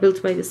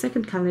 built by the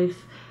second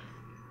caliph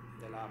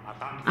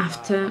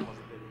after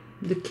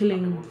the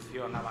killing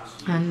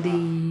and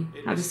the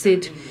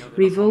Abbasid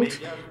revolt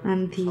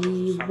and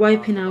the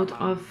wiping out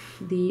of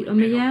the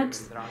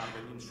Umayyads,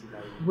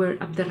 where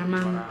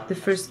Abdurrahman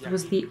I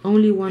was the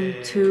only one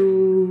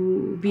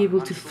to be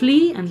able to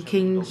flee and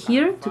came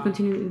here to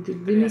continue the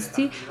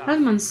dynasty.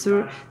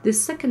 Al-Mansur, the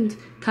second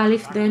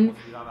caliph, then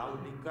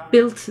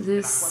built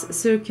this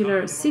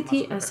circular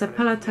city as a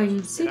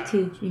palatine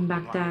city in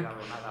Baghdad,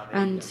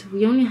 and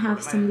we only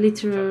have some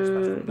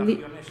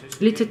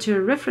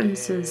literature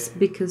references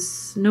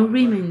because no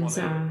remains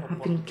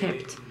have been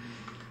kept.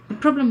 The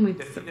problem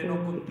with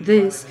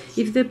this,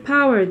 if the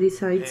power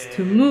decides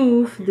to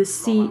move the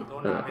sea,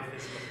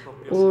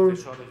 or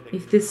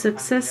if the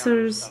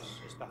successors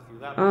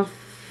of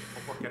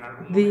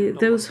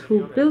those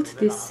who built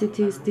these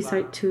cities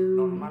decide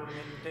to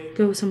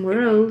go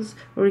somewhere else,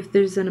 or if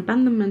there's an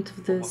abandonment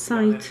of the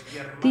site,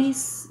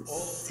 these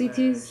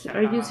cities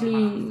are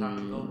usually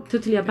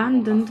totally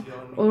abandoned,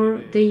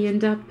 or they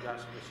end up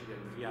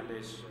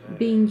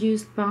being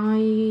used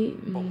by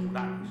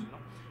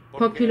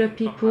popular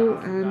people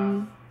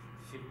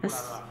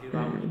as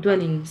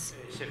dwellings.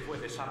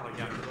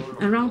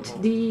 Around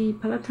the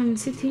Palatine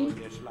city,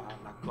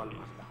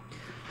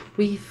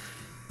 we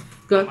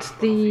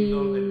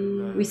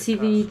see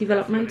the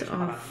development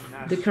of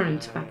the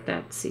current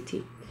Baghdad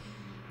city.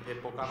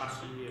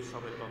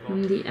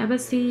 In the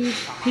Abbasid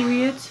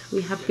period,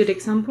 we have good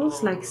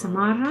examples like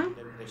Samarra,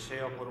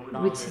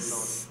 which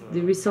is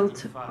the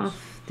result of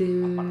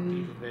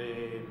the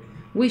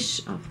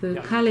wish of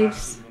the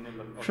caliphs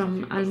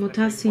from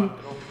Al-Mutasim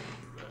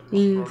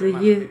in the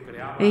year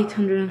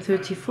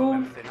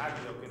 834.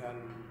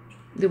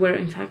 There were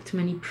in fact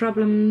many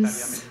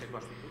problems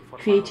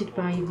created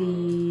by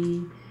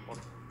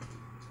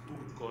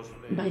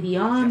the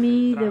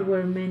army. There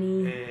were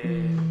many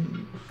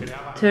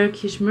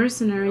Turkish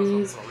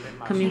mercenaries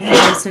coming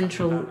from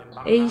Central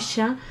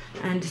Asia,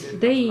 and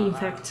they in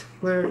fact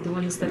were the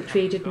ones that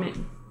created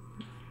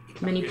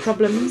many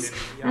problems,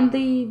 and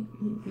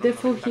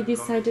therefore he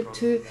decided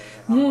to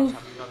move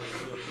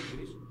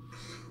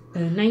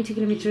 90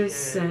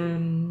 kilometers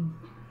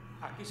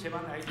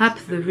up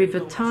the river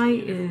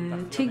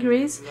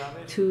Tigris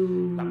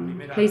to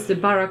place the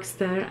barracks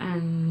there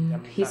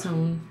and his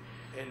own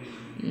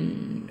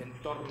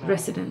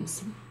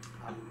residence.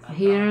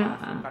 Here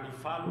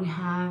we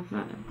have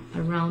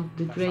around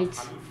the great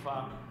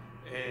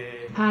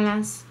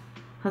palace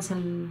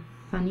Hassan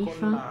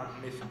Fanifa,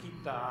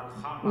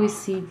 we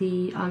see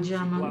the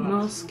Al-Jama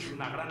Mosque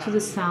to the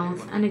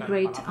south and a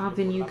great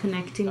avenue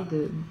connecting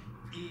the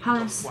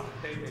palace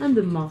and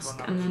the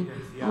mosque, and then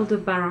all the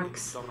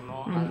barracks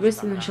and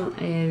residential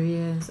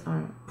areas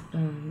are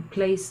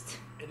placed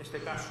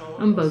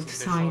on both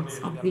sides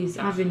of this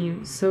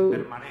avenue.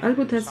 So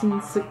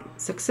Al-Mutasim's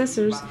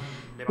successors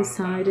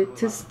decided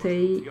to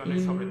stay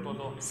in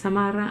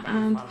Samarra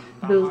and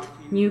build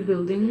new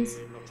buildings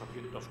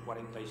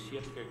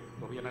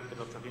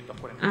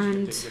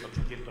And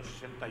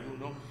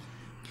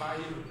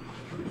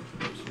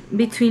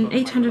between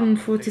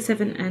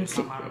 847 and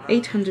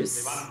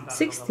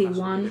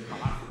 861,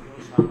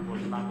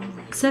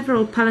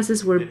 several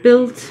palaces were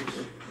built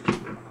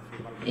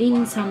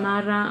in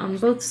Samarra on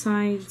both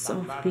sides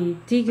of the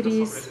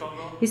Tigris,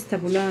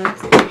 Istabulat,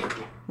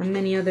 and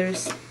many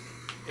others.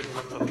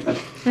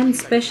 And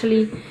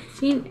especially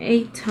in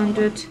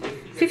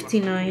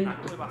 859,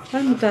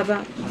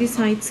 Al-Mutaba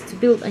decides to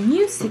build a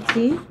new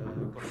city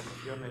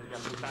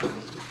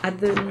at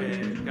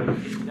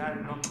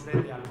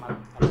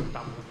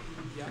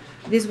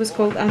this was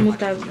called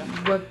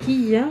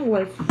Al-Mutawakiya or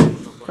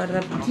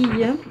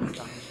Al-Farakiya.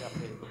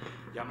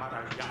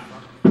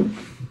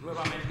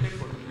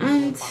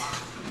 And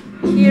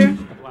here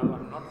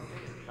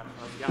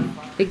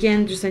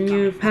again there's a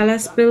new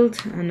palace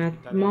built and a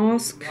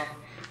mosque,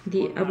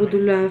 the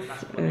Abdullah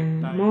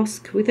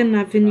mosque, with an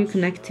avenue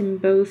connecting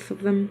both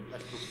of them.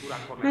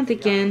 And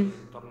again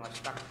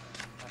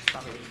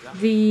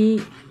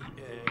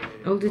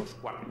all the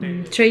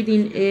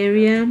trading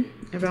area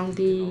around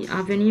the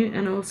avenue,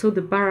 and also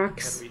the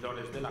barracks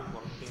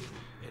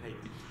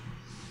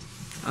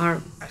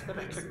are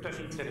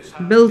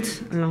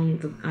built along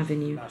the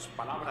avenue.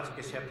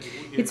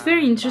 It's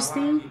very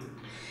interesting.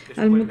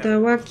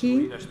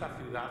 Al-Mutawaki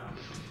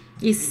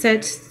is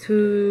said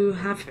to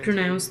have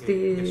pronounced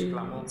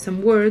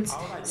some words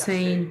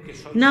saying,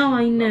 "Now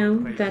I know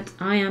that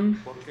I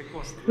am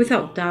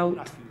without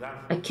doubt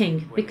a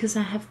king, because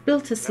I have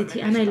built a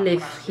city and I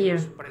live here."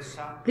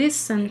 This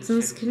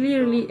sentence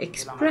clearly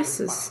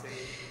expresses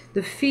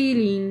the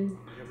feeling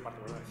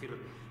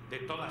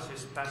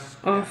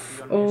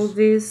of all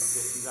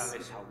these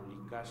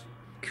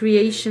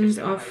creations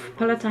of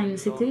Palatine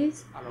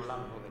cities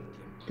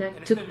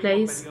that took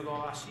place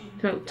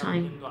throughout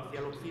time.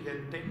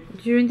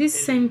 During this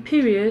same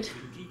period,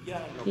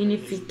 in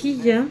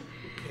Ifiqiya,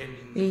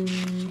 in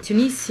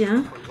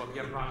Tunisia,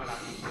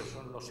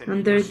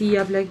 under the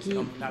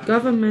Ablagi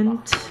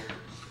government,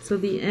 so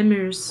the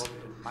emirs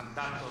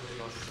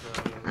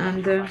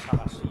and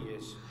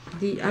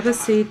the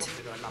Abbasid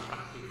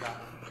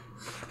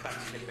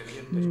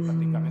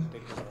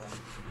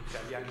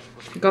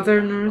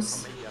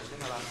governors,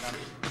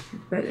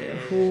 but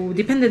who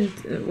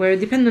were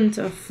dependent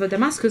of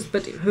Damascus,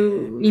 but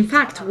who in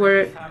fact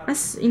were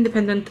as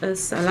independent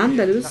as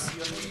Al-Andalus.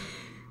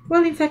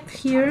 Well, in fact,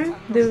 here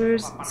there were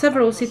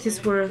several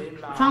cities were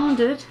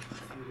founded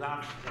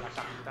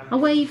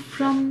away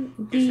from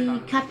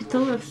the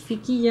capital of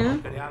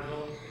Fiqiya,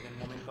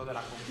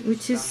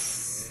 which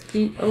is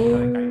the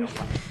old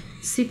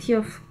city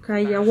of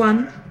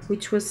Kayawan,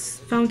 which was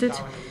founded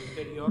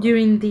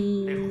during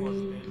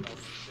the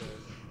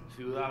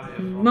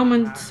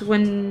moment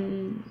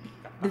when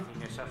the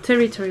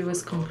territory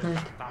was conquered.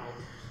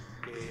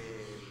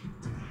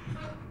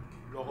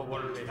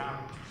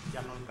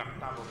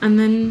 And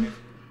then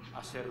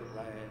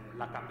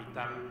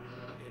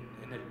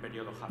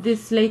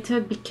this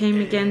later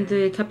became again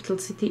the capital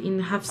city in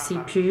the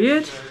Hafsi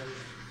period.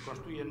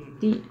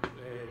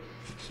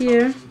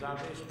 Here,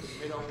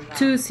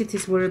 two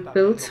cities were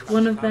built.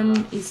 One of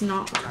them is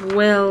not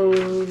well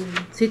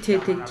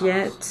situated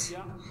yet,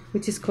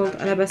 which is called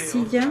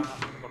Al-Abbasiyya,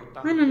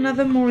 and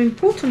another more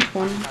important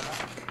one,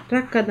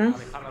 Raqqada,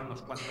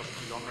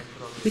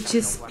 which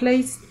is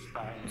placed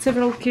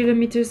several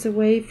kilometers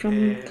away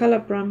from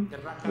Calabria,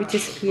 which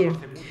is here.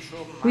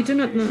 We do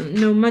not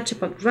know much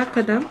about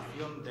Raqqada.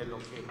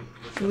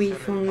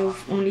 We've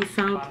only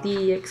found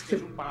the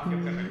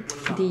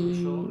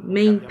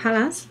main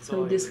palace,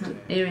 so this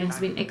area has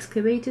been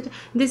excavated.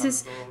 This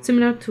is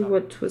similar to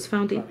what was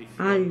found in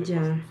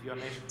Al-Jar.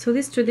 So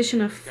this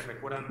tradition of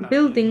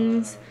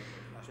buildings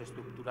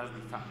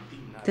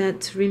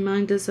that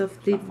remind us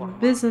of the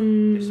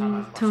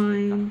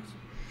Byzantine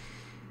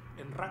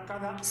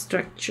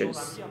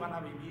structures.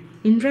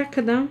 In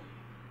Raqqada,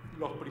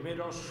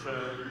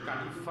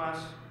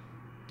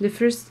 the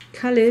first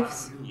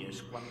caliphs,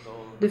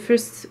 the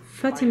first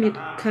Fatimid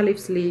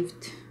caliphs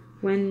lived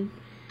when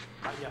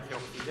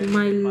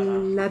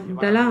Umayl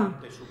Abdallah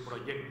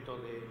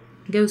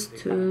goes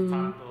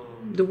to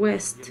the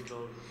west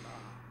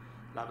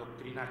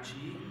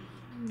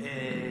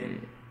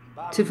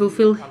to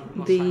fulfill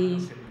the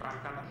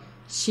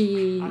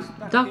Shi'i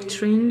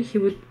doctrine. He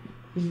would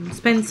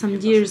spend some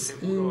years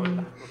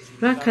in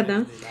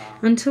Raqqada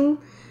until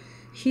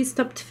he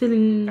stopped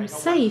feeling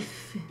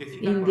safe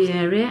in the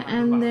area,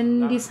 and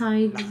then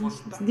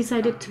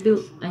decided to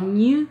build a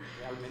new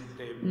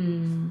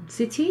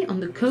city on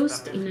the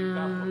coast in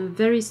a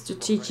very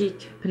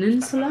strategic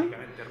peninsula,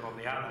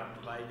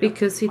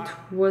 because it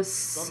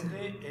was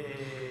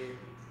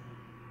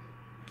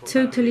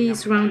totally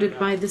surrounded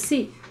by the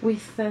sea,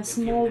 with a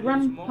small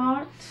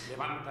rampart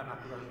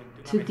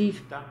to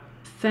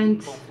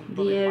defend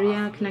the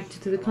area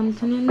connected to the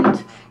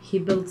continent. He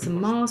built a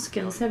mosque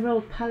and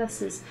several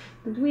palaces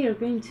that we are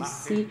going to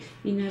see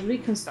in a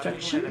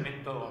reconstruction.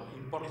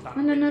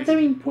 And another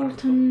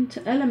important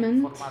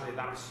element,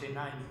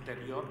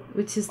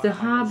 which is the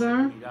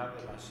harbor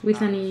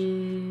with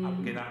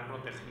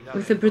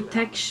a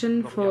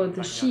protection for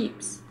the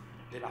ships,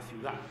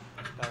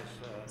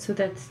 so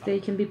that they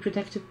can be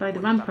protected by the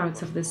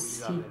ramparts of the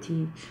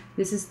city.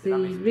 This is the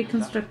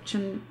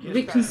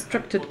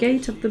reconstructed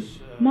gate of the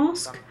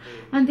mosque,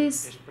 and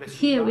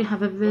here we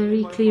have a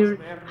very clear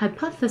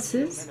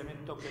hypothesis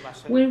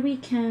where we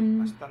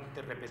can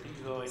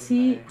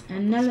see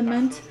an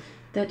element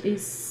that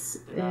is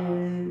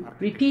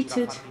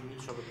repeated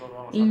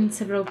in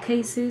several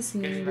cases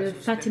in the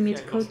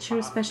Fatimid culture,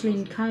 especially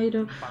in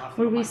Cairo,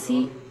 where we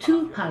see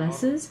two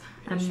palaces,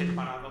 a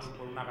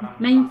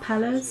main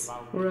palace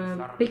or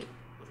a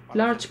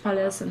large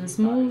palace and a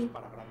small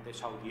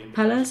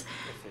palace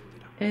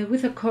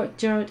with a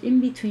courtyard in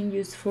between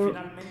used for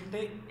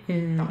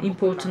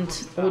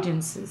important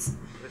audiences.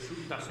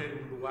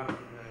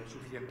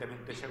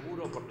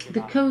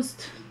 The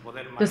coast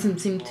doesn't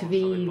seem to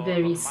be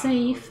very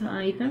safe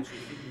either,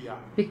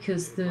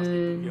 because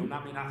the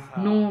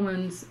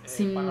Normans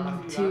seem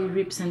to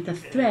represent a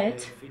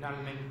threat,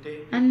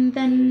 and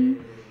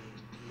then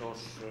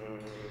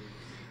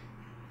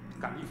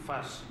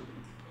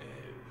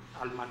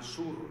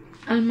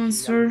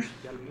Al-Mansur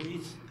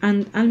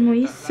and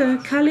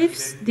Almohad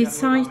caliphs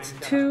decide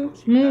to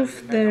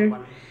move their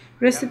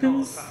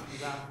residence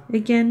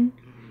again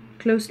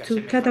close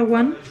to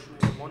Kadawan,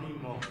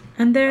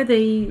 and there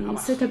they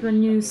set up a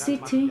new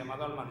city,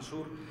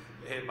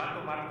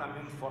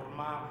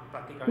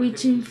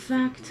 which in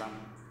fact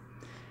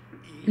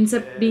ends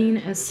up being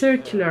a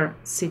circular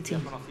city.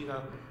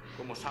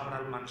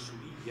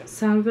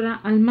 Sabra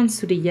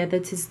al-Mansuriya,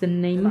 that is the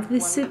name of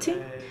this city,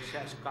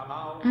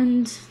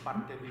 and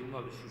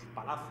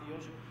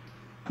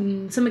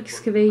some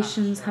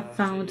excavations have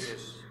found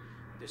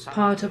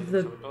part of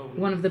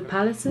one of the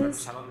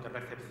palaces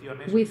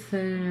with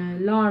a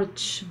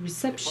large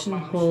reception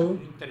hall,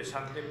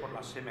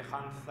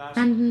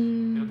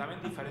 and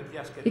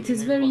it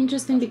is very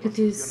interesting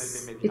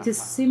because it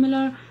is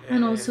similar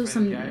and also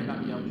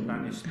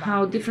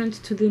somehow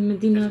different to the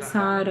Medina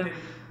Sahara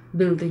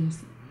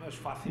buildings.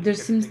 There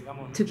seems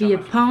to be a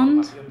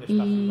pond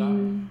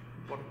in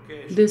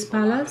this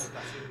palace,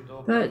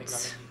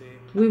 but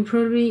we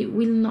probably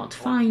will not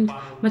find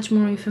much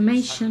more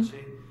information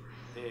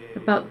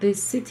about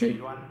this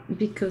city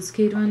because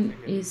Kairouan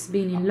is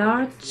being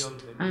enlarged,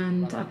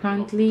 and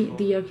apparently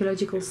the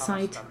archaeological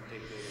site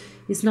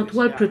is not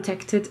well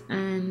protected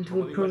and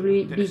will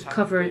probably be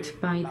covered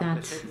by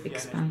that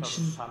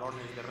expansion.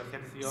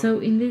 So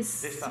in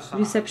this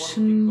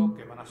reception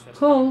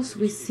halls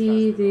we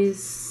see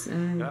these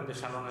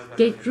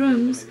gate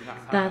rooms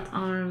that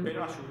are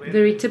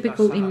very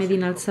typical in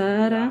Medina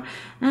al-Sahara,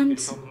 and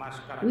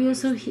we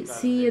also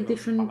see a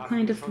different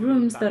kind of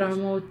rooms that are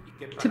more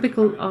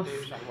typical of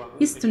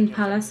Eastern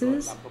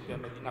palaces,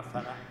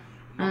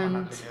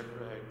 and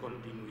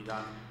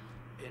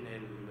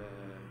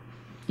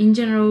in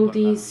general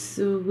these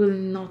will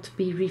not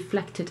be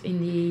reflected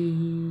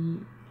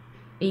in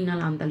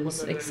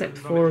Al-Andalus, except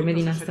for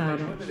Medina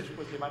Sahara.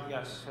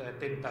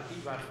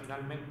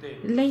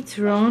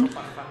 Later on,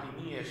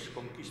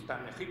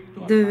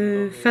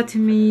 the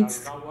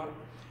Fatimids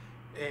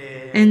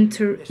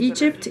enter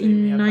Egypt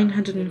in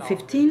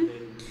 915,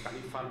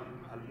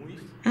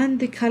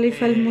 and the Caliph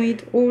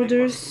Almohad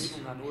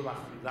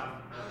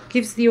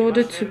gives the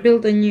order to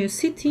build a new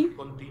city.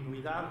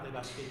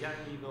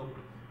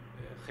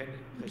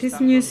 This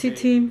new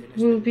city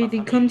will be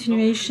the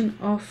continuation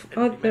of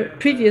other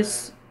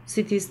previous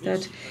cities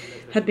that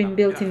had been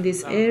built in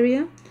this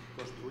area.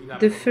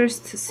 The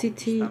first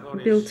city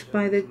built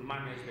by the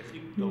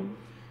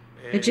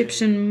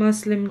Egyptian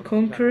Muslim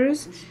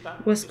conquerors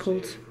was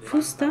called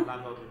Fusta,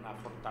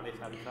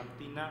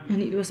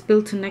 and it was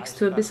built next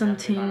to a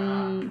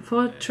Byzantine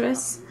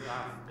fortress,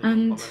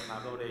 and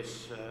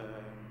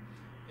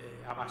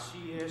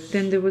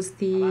then there was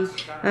the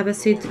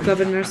Abbasid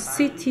governor's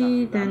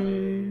city,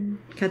 then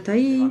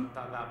Katai,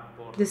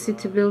 the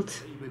city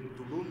built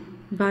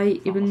by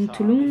Ibn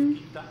Tulun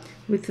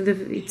with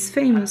its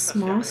famous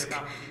mosque,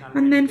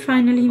 and then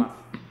finally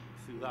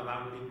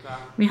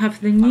we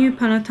have the new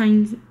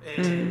Palatine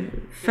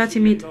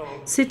Fatimid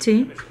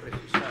city,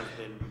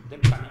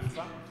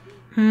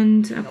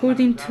 and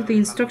according to the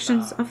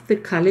instructions of the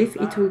Caliph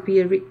it will be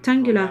a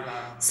rectangular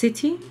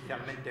city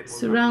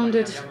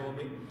surrounded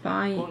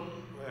by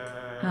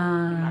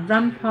a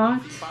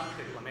rampart,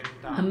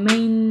 a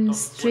main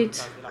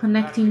street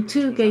connecting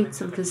two gates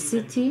of the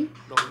city,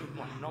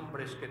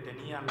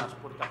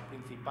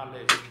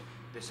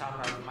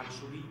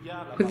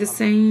 with the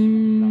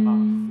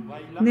same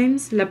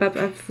names, Labab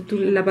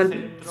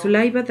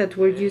Sulayba, that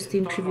were used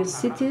in previous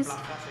cities.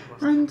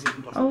 And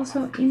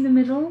also in the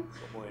middle,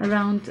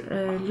 around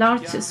a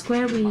large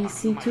square, we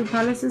see two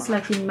palaces,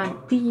 like in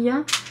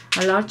Magdiya,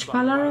 a large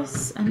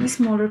palace and a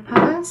smaller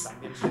palace.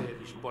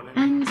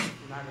 And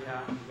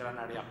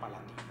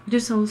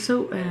there's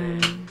also a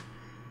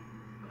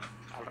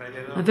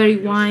very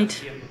wide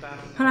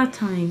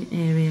Palatine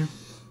area.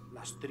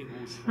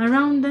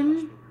 Around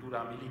them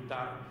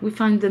we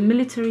find the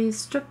military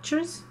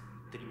structures,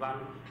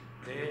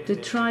 the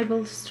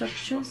tribal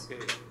structures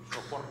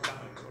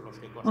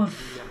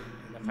of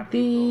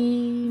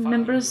the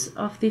members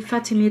of the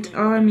Fatimid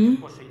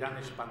army,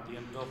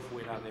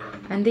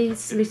 and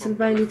these little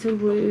by little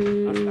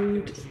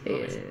would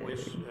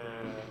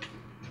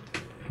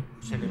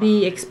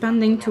be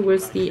expanding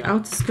towards the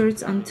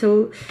outskirts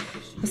until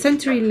a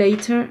century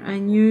later a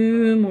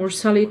new, more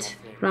solid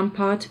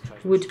rampart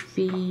would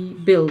be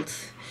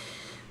built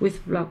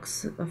with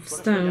blocks of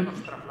stone,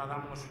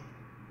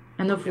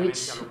 and of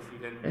which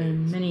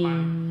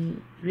many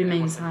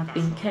remains have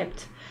been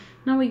kept.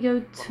 Now we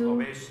go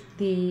to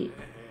the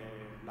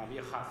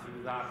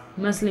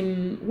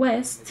Muslim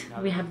West.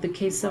 We have the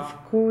case of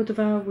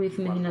Córdoba with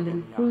Medina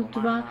del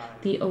Córdoba,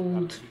 the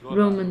old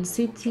Roman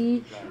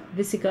city,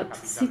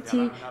 Visigoth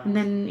city, and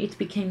then it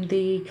became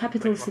the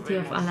capital city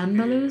of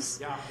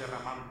Al-Andalus.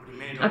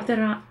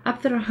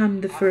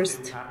 Abderrahman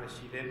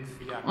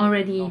I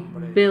already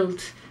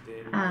built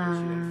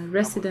a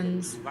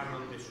residence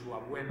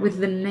with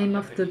the name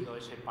of the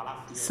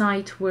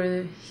site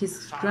where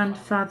his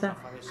grandfather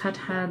had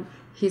had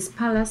his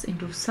palace in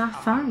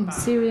Rusafa in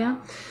Syria,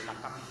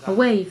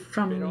 away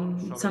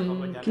from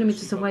some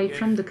kilometers away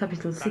from the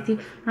capital city.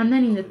 And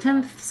then in the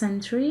 10th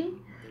century,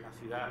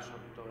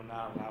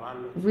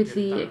 with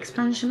the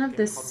expansion of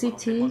the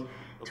city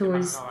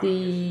towards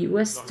the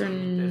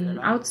western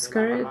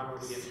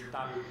outskirts,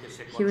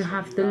 here we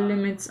have the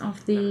limits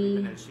of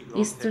the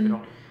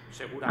eastern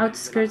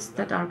outskirts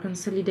that are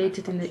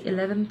consolidated in the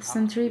 11th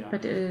century,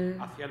 but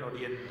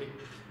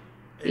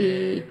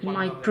it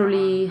might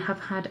probably have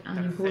had an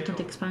important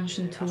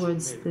expansion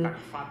towards the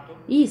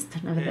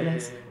east,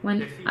 nevertheless.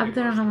 When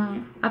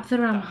Abderrahman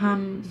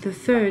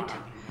III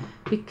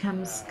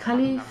becomes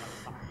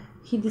caliph,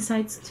 he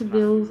decides to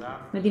build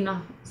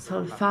Medina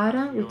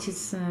Salfara, which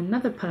is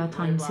another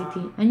Palatine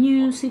city, a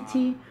new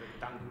city,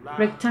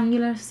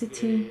 rectangular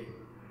city,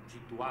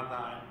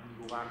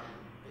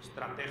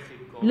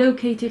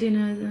 located in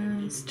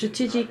a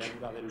strategic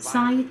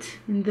site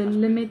in the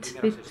limit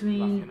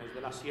between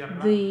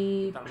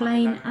the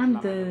plain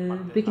and the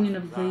beginning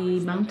of the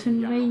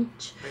mountain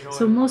range.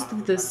 So most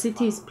of the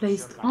city is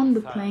placed on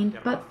the plain,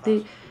 but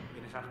the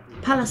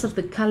palace of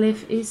the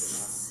caliph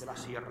is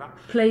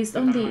placed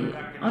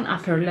on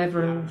upper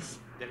levels,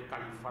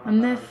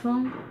 and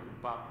therefore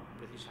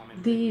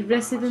the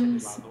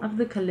residence of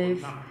the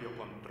caliph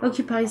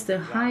occupies the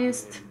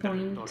highest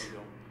point,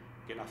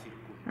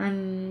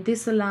 and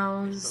this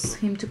allows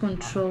him to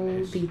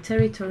control the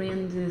territory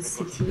and the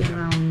city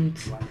around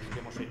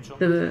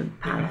the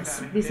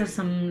palace. These are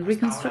some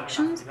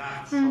reconstructions,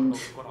 and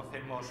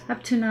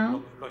up to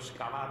now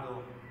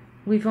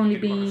we've only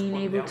been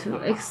able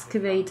to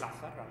excavate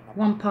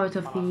one part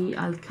of the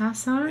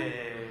Alcázar,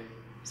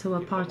 so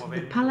a part of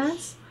the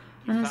palace,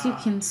 and as you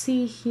can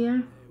see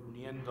here,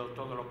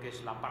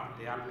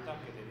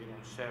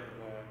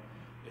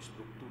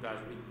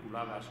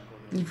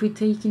 if we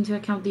take into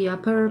account the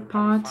upper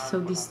part, so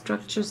the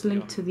structures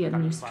linked to the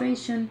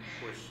administration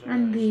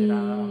and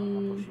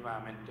the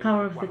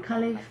power of the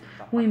caliph,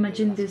 we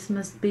imagine this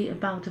must be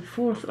about a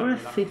fourth or a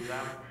fifth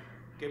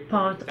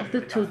part of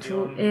the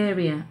total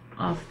area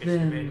of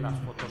the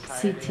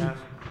city.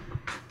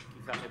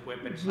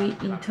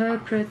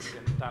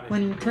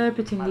 When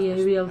interpreting the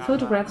aerial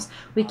photographs,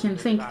 we can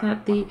think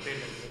that the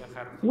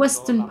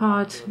western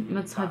part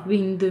must have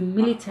been the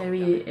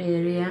military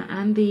area,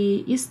 and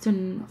the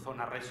eastern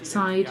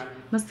side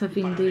must have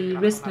been the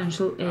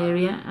residential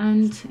area,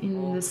 and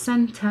in the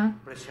center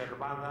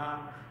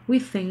we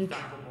think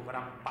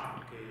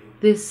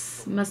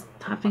this must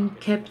have been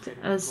kept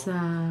as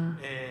a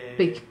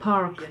big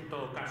park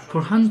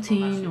for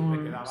hunting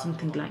or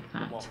something like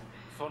that.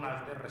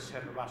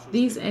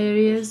 These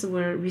areas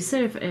were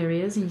reserve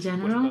areas in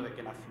general,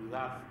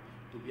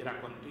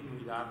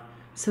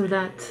 so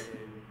that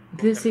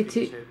the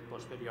city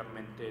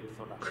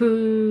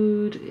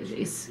could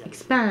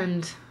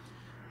expand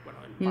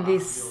in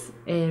this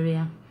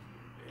area.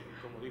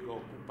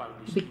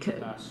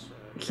 Because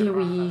here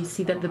we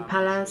see that the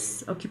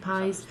palace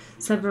occupies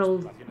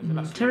several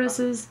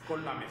terraces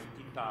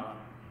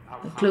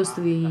close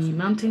to the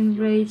mountain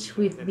range,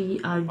 with the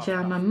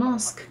Al-Jama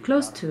mosque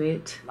close to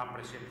it,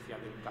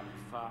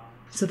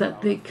 so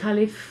that the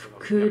caliph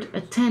could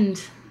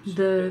attend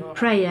the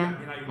prayer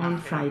on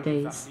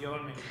Fridays.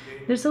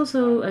 There's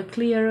also a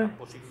clear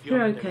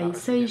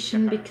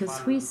hierarchization,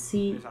 because we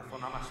see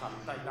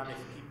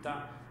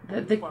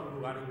that the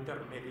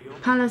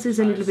palace is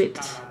a little bit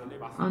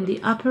on the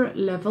upper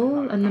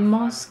level and the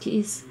mosque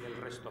is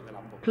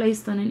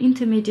placed on an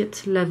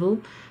intermediate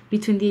level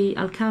between the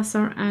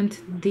Alcázar and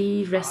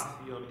the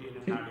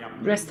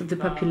rest of the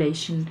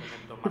population.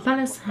 The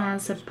palace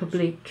has a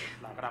public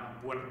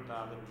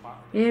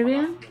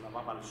area.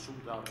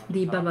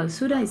 The Bab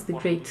al-Suda is the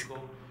great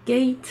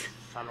gate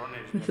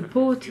with the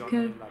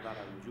portico,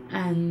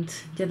 and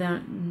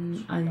Jada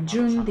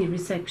al-Jun, the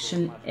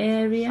reception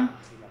area.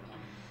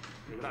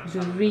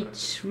 the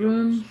rich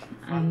room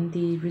and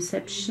the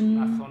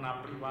reception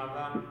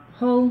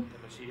hall,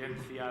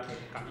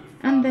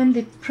 and then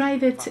the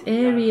private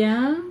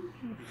area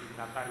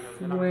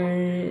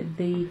where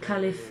the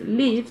Caliph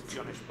lived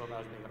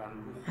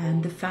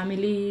and the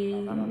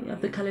family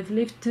of the Caliph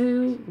lived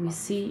too. We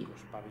see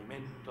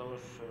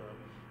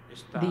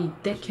the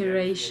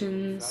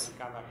decorations,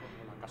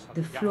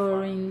 the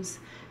floorings,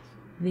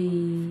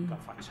 the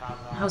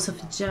House of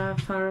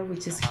Jafar,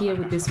 which is here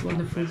with this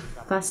wonderful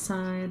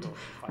facade,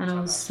 and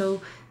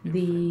also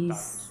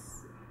these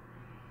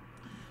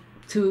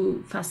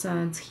two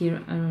facades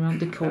here around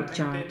the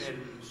courtyard.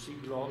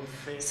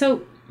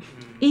 So,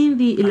 in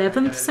the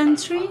 11th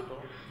century,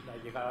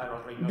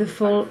 the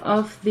fall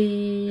of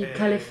the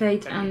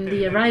Caliphate and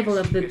the arrival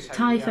of the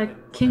Taifa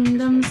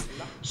kingdoms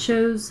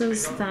shows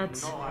us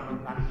that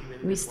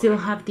we still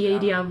have the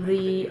idea of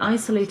the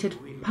isolated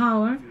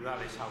power,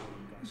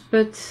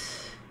 but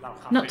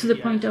not to the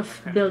point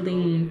of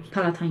building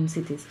Palatine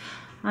cities.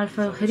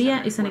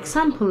 Alfaujeria is an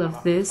example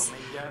of this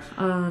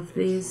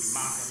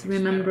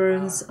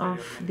remembrance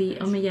of the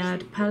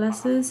Umayyad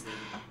palaces.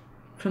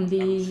 From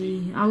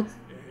the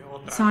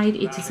outside,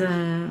 it is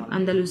an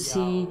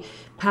Andalusi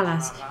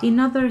palace. In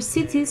other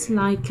cities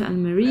like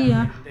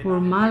Almeria or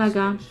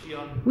Malaga,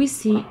 we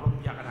see,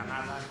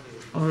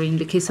 or in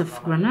the case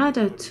of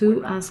Granada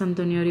too, as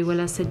Antonio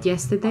Orihuela said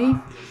yesterday,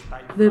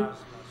 the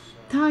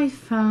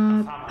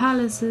Taifa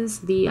palaces,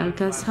 the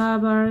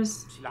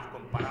Alcazabas.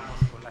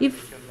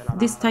 If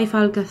these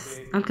Taifa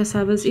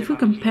Alcazabas, if we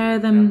compare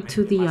them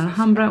to the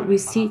Alhambra, we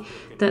see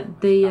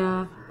that they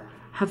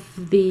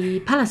have the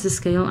palace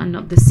scale and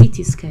not the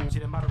city scale.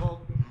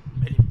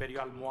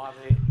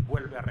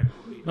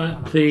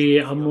 But the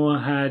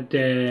Almohad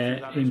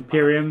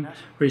Imperium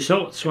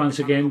resorts once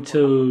again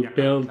to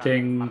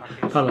building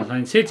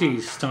Palatine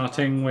cities,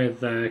 starting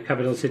with the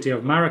capital city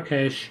of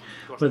Marrakesh,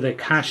 with the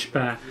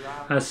Kashba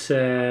as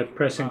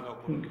present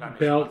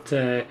built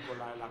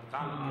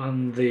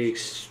on the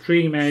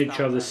extreme edge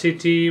of the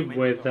city,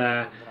 with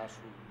a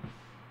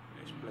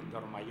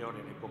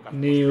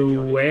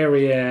new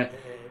area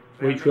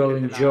which will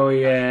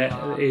enjoy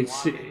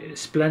its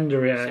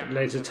splendor at a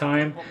later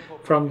time.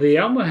 From the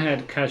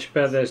Almohad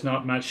Kashba, there's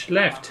not much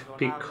left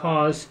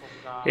because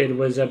it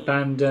was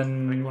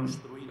abandoned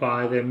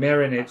by the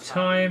Marinid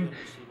time.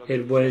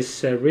 It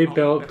was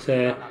rebuilt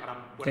in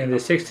the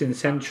 16th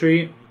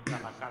century.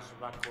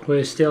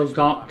 We've still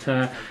got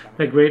the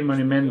great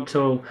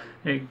monumental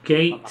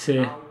gate,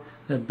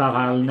 Bab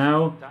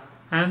al-Now,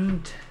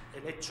 and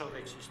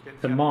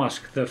the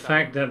mosque. The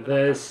fact that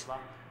there's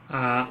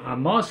a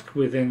mosque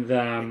within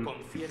the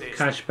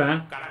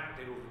Kashba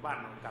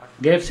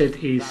gives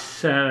it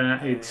its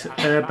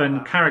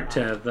urban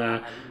character,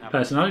 the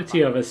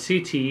personality of a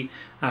city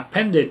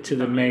appended to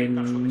the main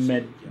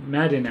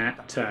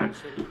Medinat,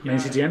 main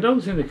city, and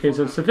also in the case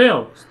of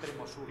Seville.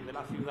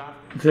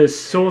 The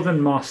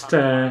southernmost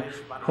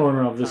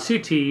corner of the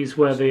city is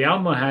where the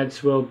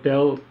Almohads will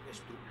build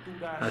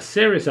a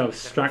series of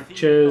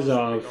structures,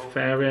 of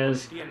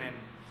areas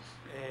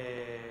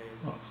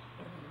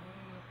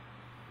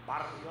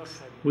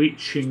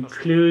which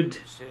include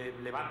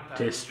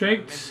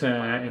districts,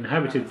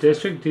 inhabited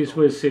districts. This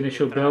was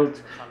initially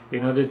built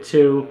in order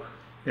to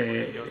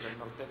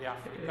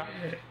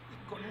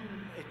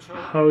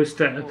host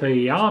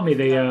the army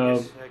they are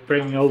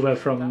bringing over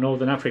from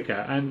Northern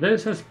Africa. And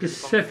there's a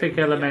specific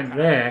element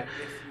there,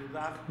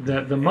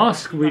 that the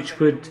mosque, which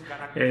would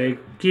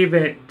give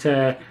it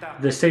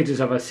the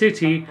status of a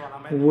city,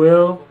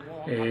 will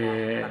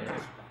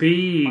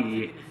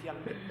be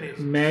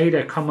made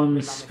a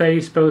common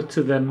space both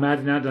to the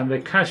Madinat and the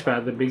Kashba.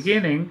 At the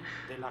beginning,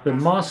 the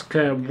mosque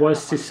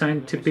was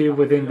designed to be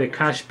within the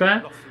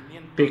Kashba,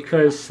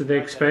 because the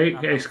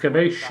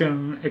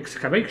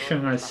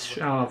excavation has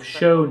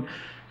shown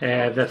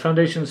the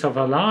foundations of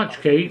a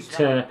large gate,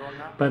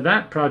 but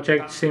that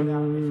project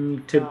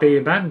seemed to be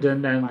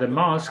abandoned, and the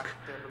mosque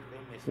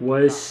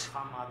was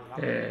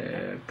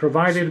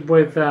provided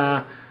with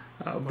the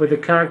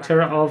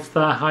character of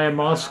the higher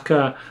mosque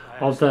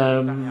of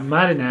the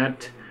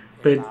Madinat,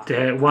 but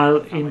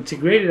while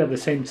integrated at the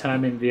same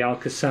time in the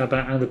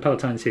Alcazaba and the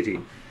Palatine city.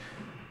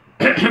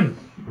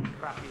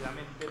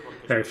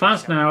 Very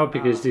fast now,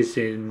 because this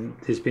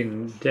has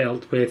been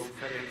dealt with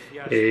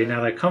in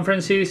other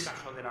conferences.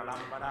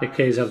 The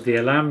case of the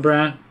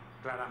Alhambra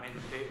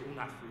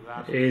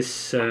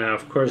is,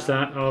 of course,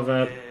 that of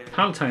a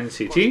Palatine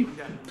city,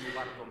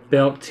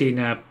 built in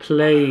a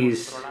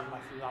place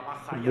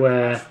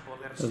where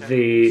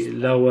the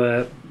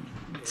lower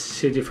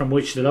city, from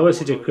which the lower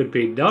city could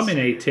be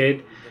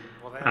dominated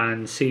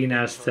and seen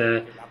as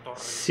the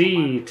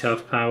seat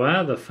of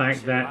power. The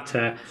fact that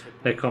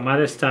the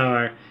Comares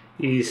Tower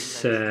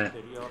is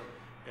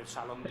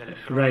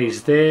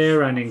raised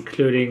there, and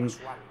including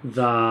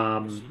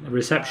the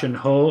reception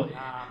hall,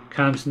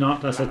 comes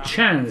not as a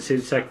chance.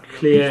 It's a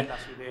clear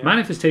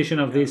manifestation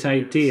of these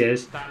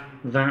ideas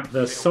that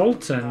the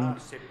Sultan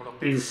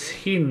is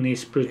hidden,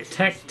 is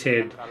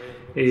protected,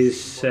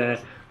 is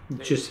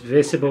just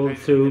visible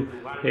through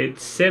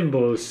its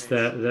symbols,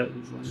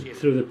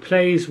 through the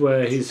place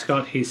where he's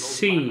got his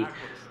sea.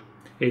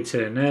 It's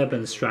an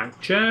urban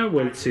structure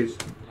with its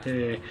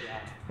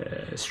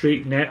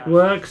street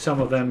network, some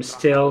of them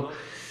still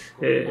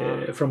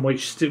from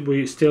which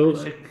we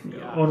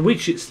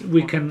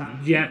can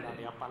yet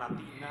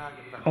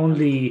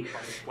only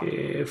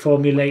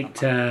formulate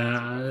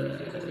some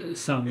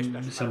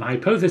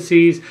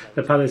hypotheses.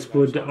 The palace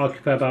would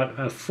occupy about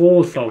a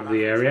fourth of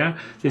the area.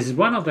 This is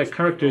one of the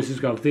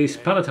characteristics of these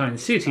Palatine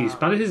cities.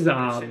 Palaces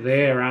are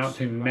there out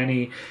in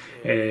many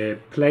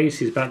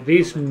places, but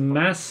this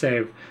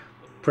massive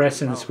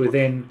presence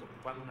within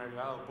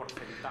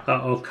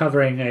or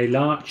covering a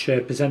large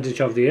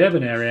percentage of the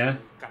urban area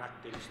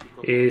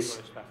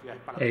is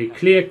a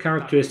clear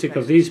characteristic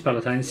of these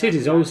Palatine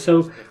cities.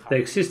 Also, the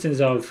existence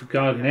of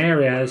garden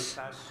areas,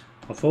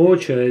 of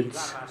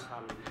orchards,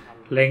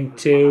 linked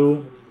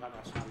to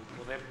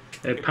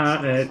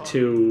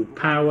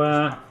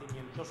power,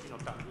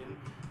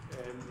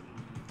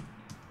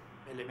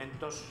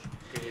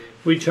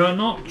 which are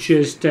not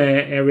just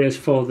areas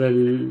for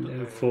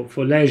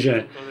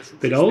leisure,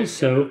 but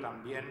also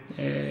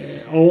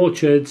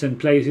orchards and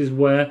places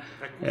where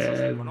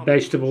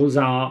vegetables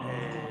are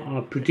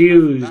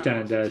produced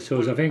and a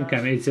source of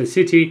income. It's a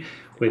city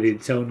with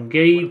its own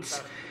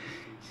gates,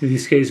 in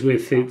this case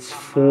with its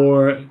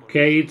 4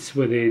 gates,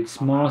 with its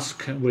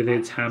mosque, with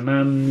its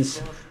hammams,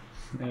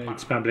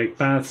 its public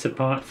baths,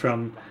 apart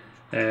from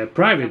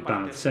private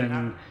baths.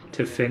 And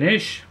to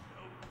finish,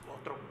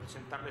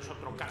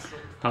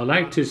 I'd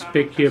like to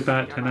speak to you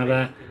about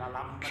another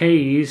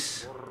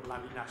case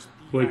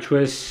which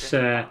was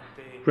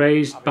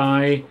raised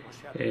by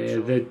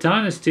the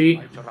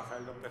dynasty,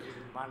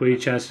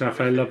 which, as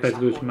Rafael López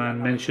Guzmán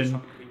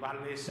mentioned,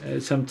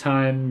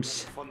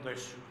 sometimes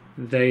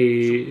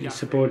they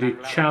support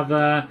each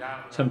other,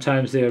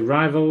 sometimes they're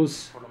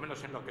rivals,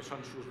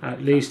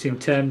 at least in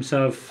terms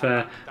of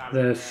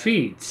the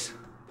feats.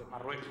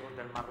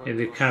 In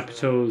the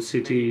capital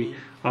city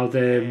of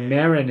the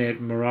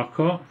Marinid,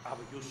 Morocco,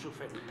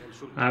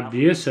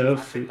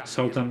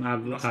 Sultan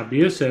Abu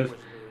Yusuf,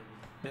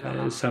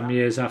 some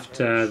years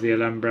after the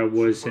Alhambra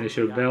was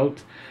initially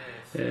built,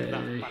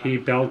 he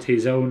built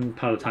his own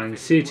Palatine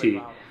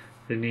city,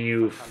 the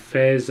new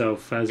Fez of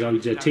Faz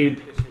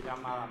al-Jatib,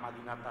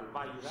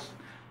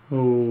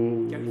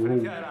 who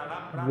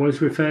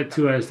was referred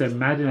to as the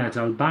Madinat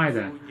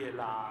al-Baida.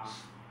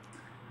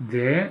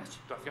 There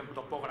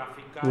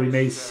we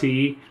may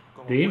see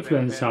the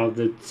influence of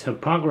the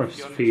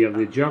topography, of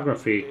the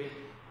geography,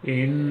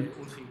 in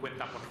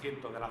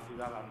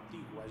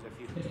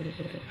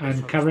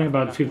and covering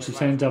about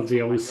 50% of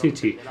the old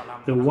city.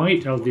 The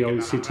weight of the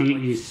old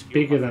city is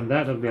bigger than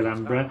that of the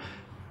Alhambra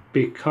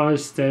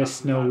because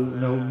there's no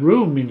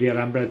room in the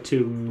Alhambra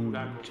to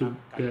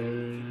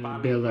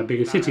build a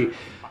bigger city.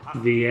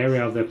 The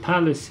area of the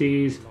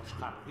palaces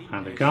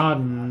and the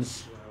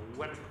gardens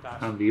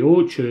and the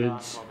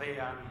orchards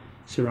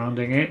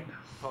surrounding it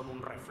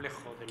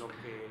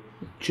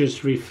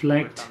just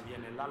reflect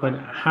what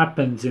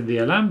happens in the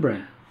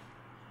Alhambra,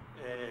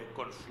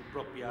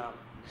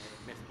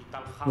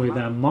 with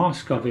a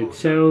mosque of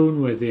its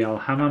own, with the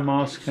Al-Hama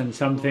mosque, and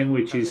something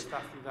which is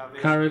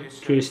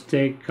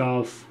characteristic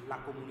of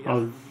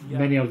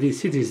many of these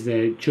cities,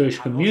 the Jewish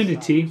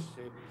community,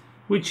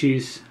 which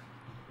is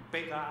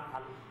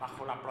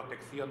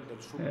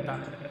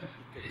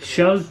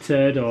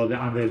sheltered or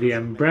under the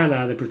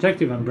umbrella, the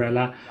protective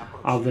umbrella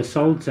of the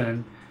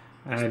Sultan,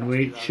 and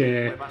which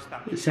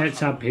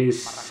sets up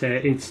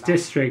its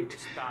district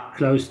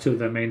close to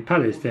the main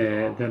palace.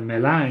 The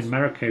Mellah in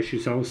Marrakesh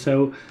is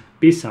also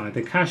beside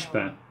the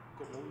Kashba.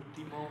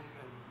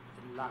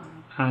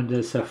 And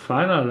as a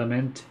final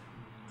element,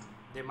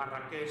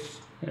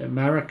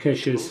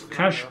 Marrakesh's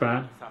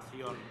Kashba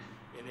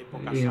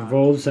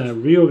involves a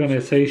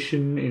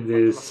reorganization in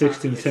the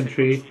 16th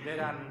century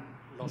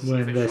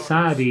when the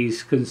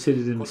Saudis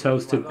considered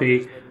themselves to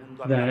be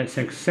the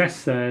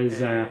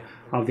successors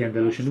of the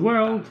Andalusian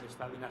world.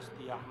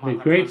 The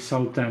great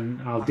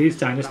Sultan of this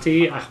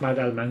dynasty, Ahmad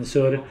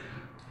al-Mansur,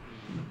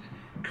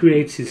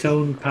 creates his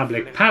own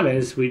public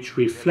palace which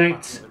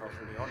reflects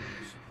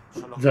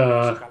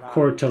the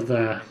court of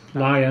the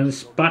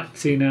lions,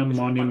 but in a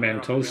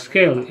monumental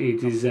scale.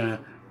 It is a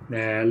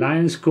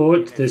lion's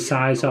court the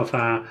size of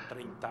a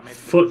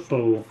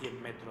football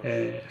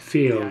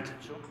field.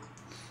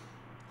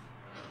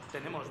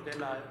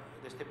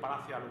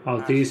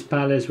 Of this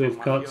palace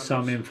we've got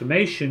some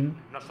information,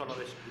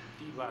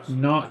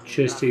 not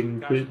just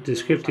in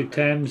descriptive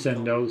terms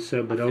but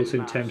also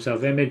in terms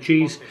of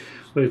images.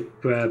 We've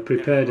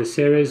prepared a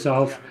series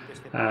of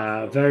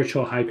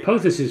virtual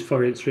hypotheses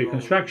for its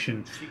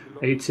reconstruction.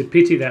 It's a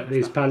pity that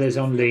this palace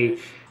only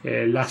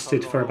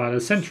lasted for about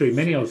a century.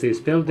 Many of these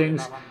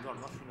buildings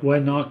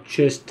were not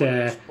just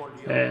didn't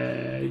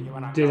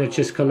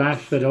just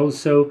collapse, but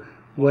also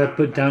were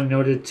put down in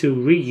order to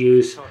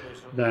reuse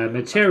the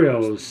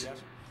materials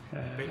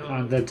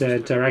under the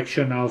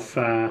direction of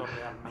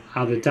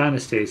other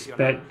dynasties.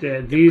 But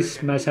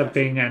these must have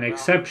been an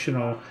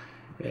exceptional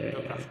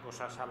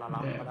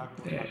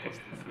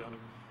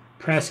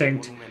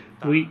precinct,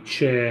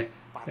 which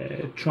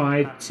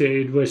tried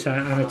to, it was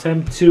an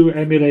attempt to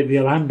emulate the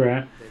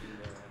Alhambra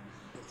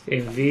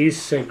in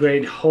this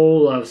great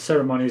hall of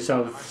ceremonies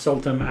of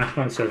Sultan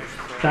Ahmad. So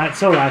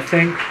that's all, I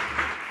think.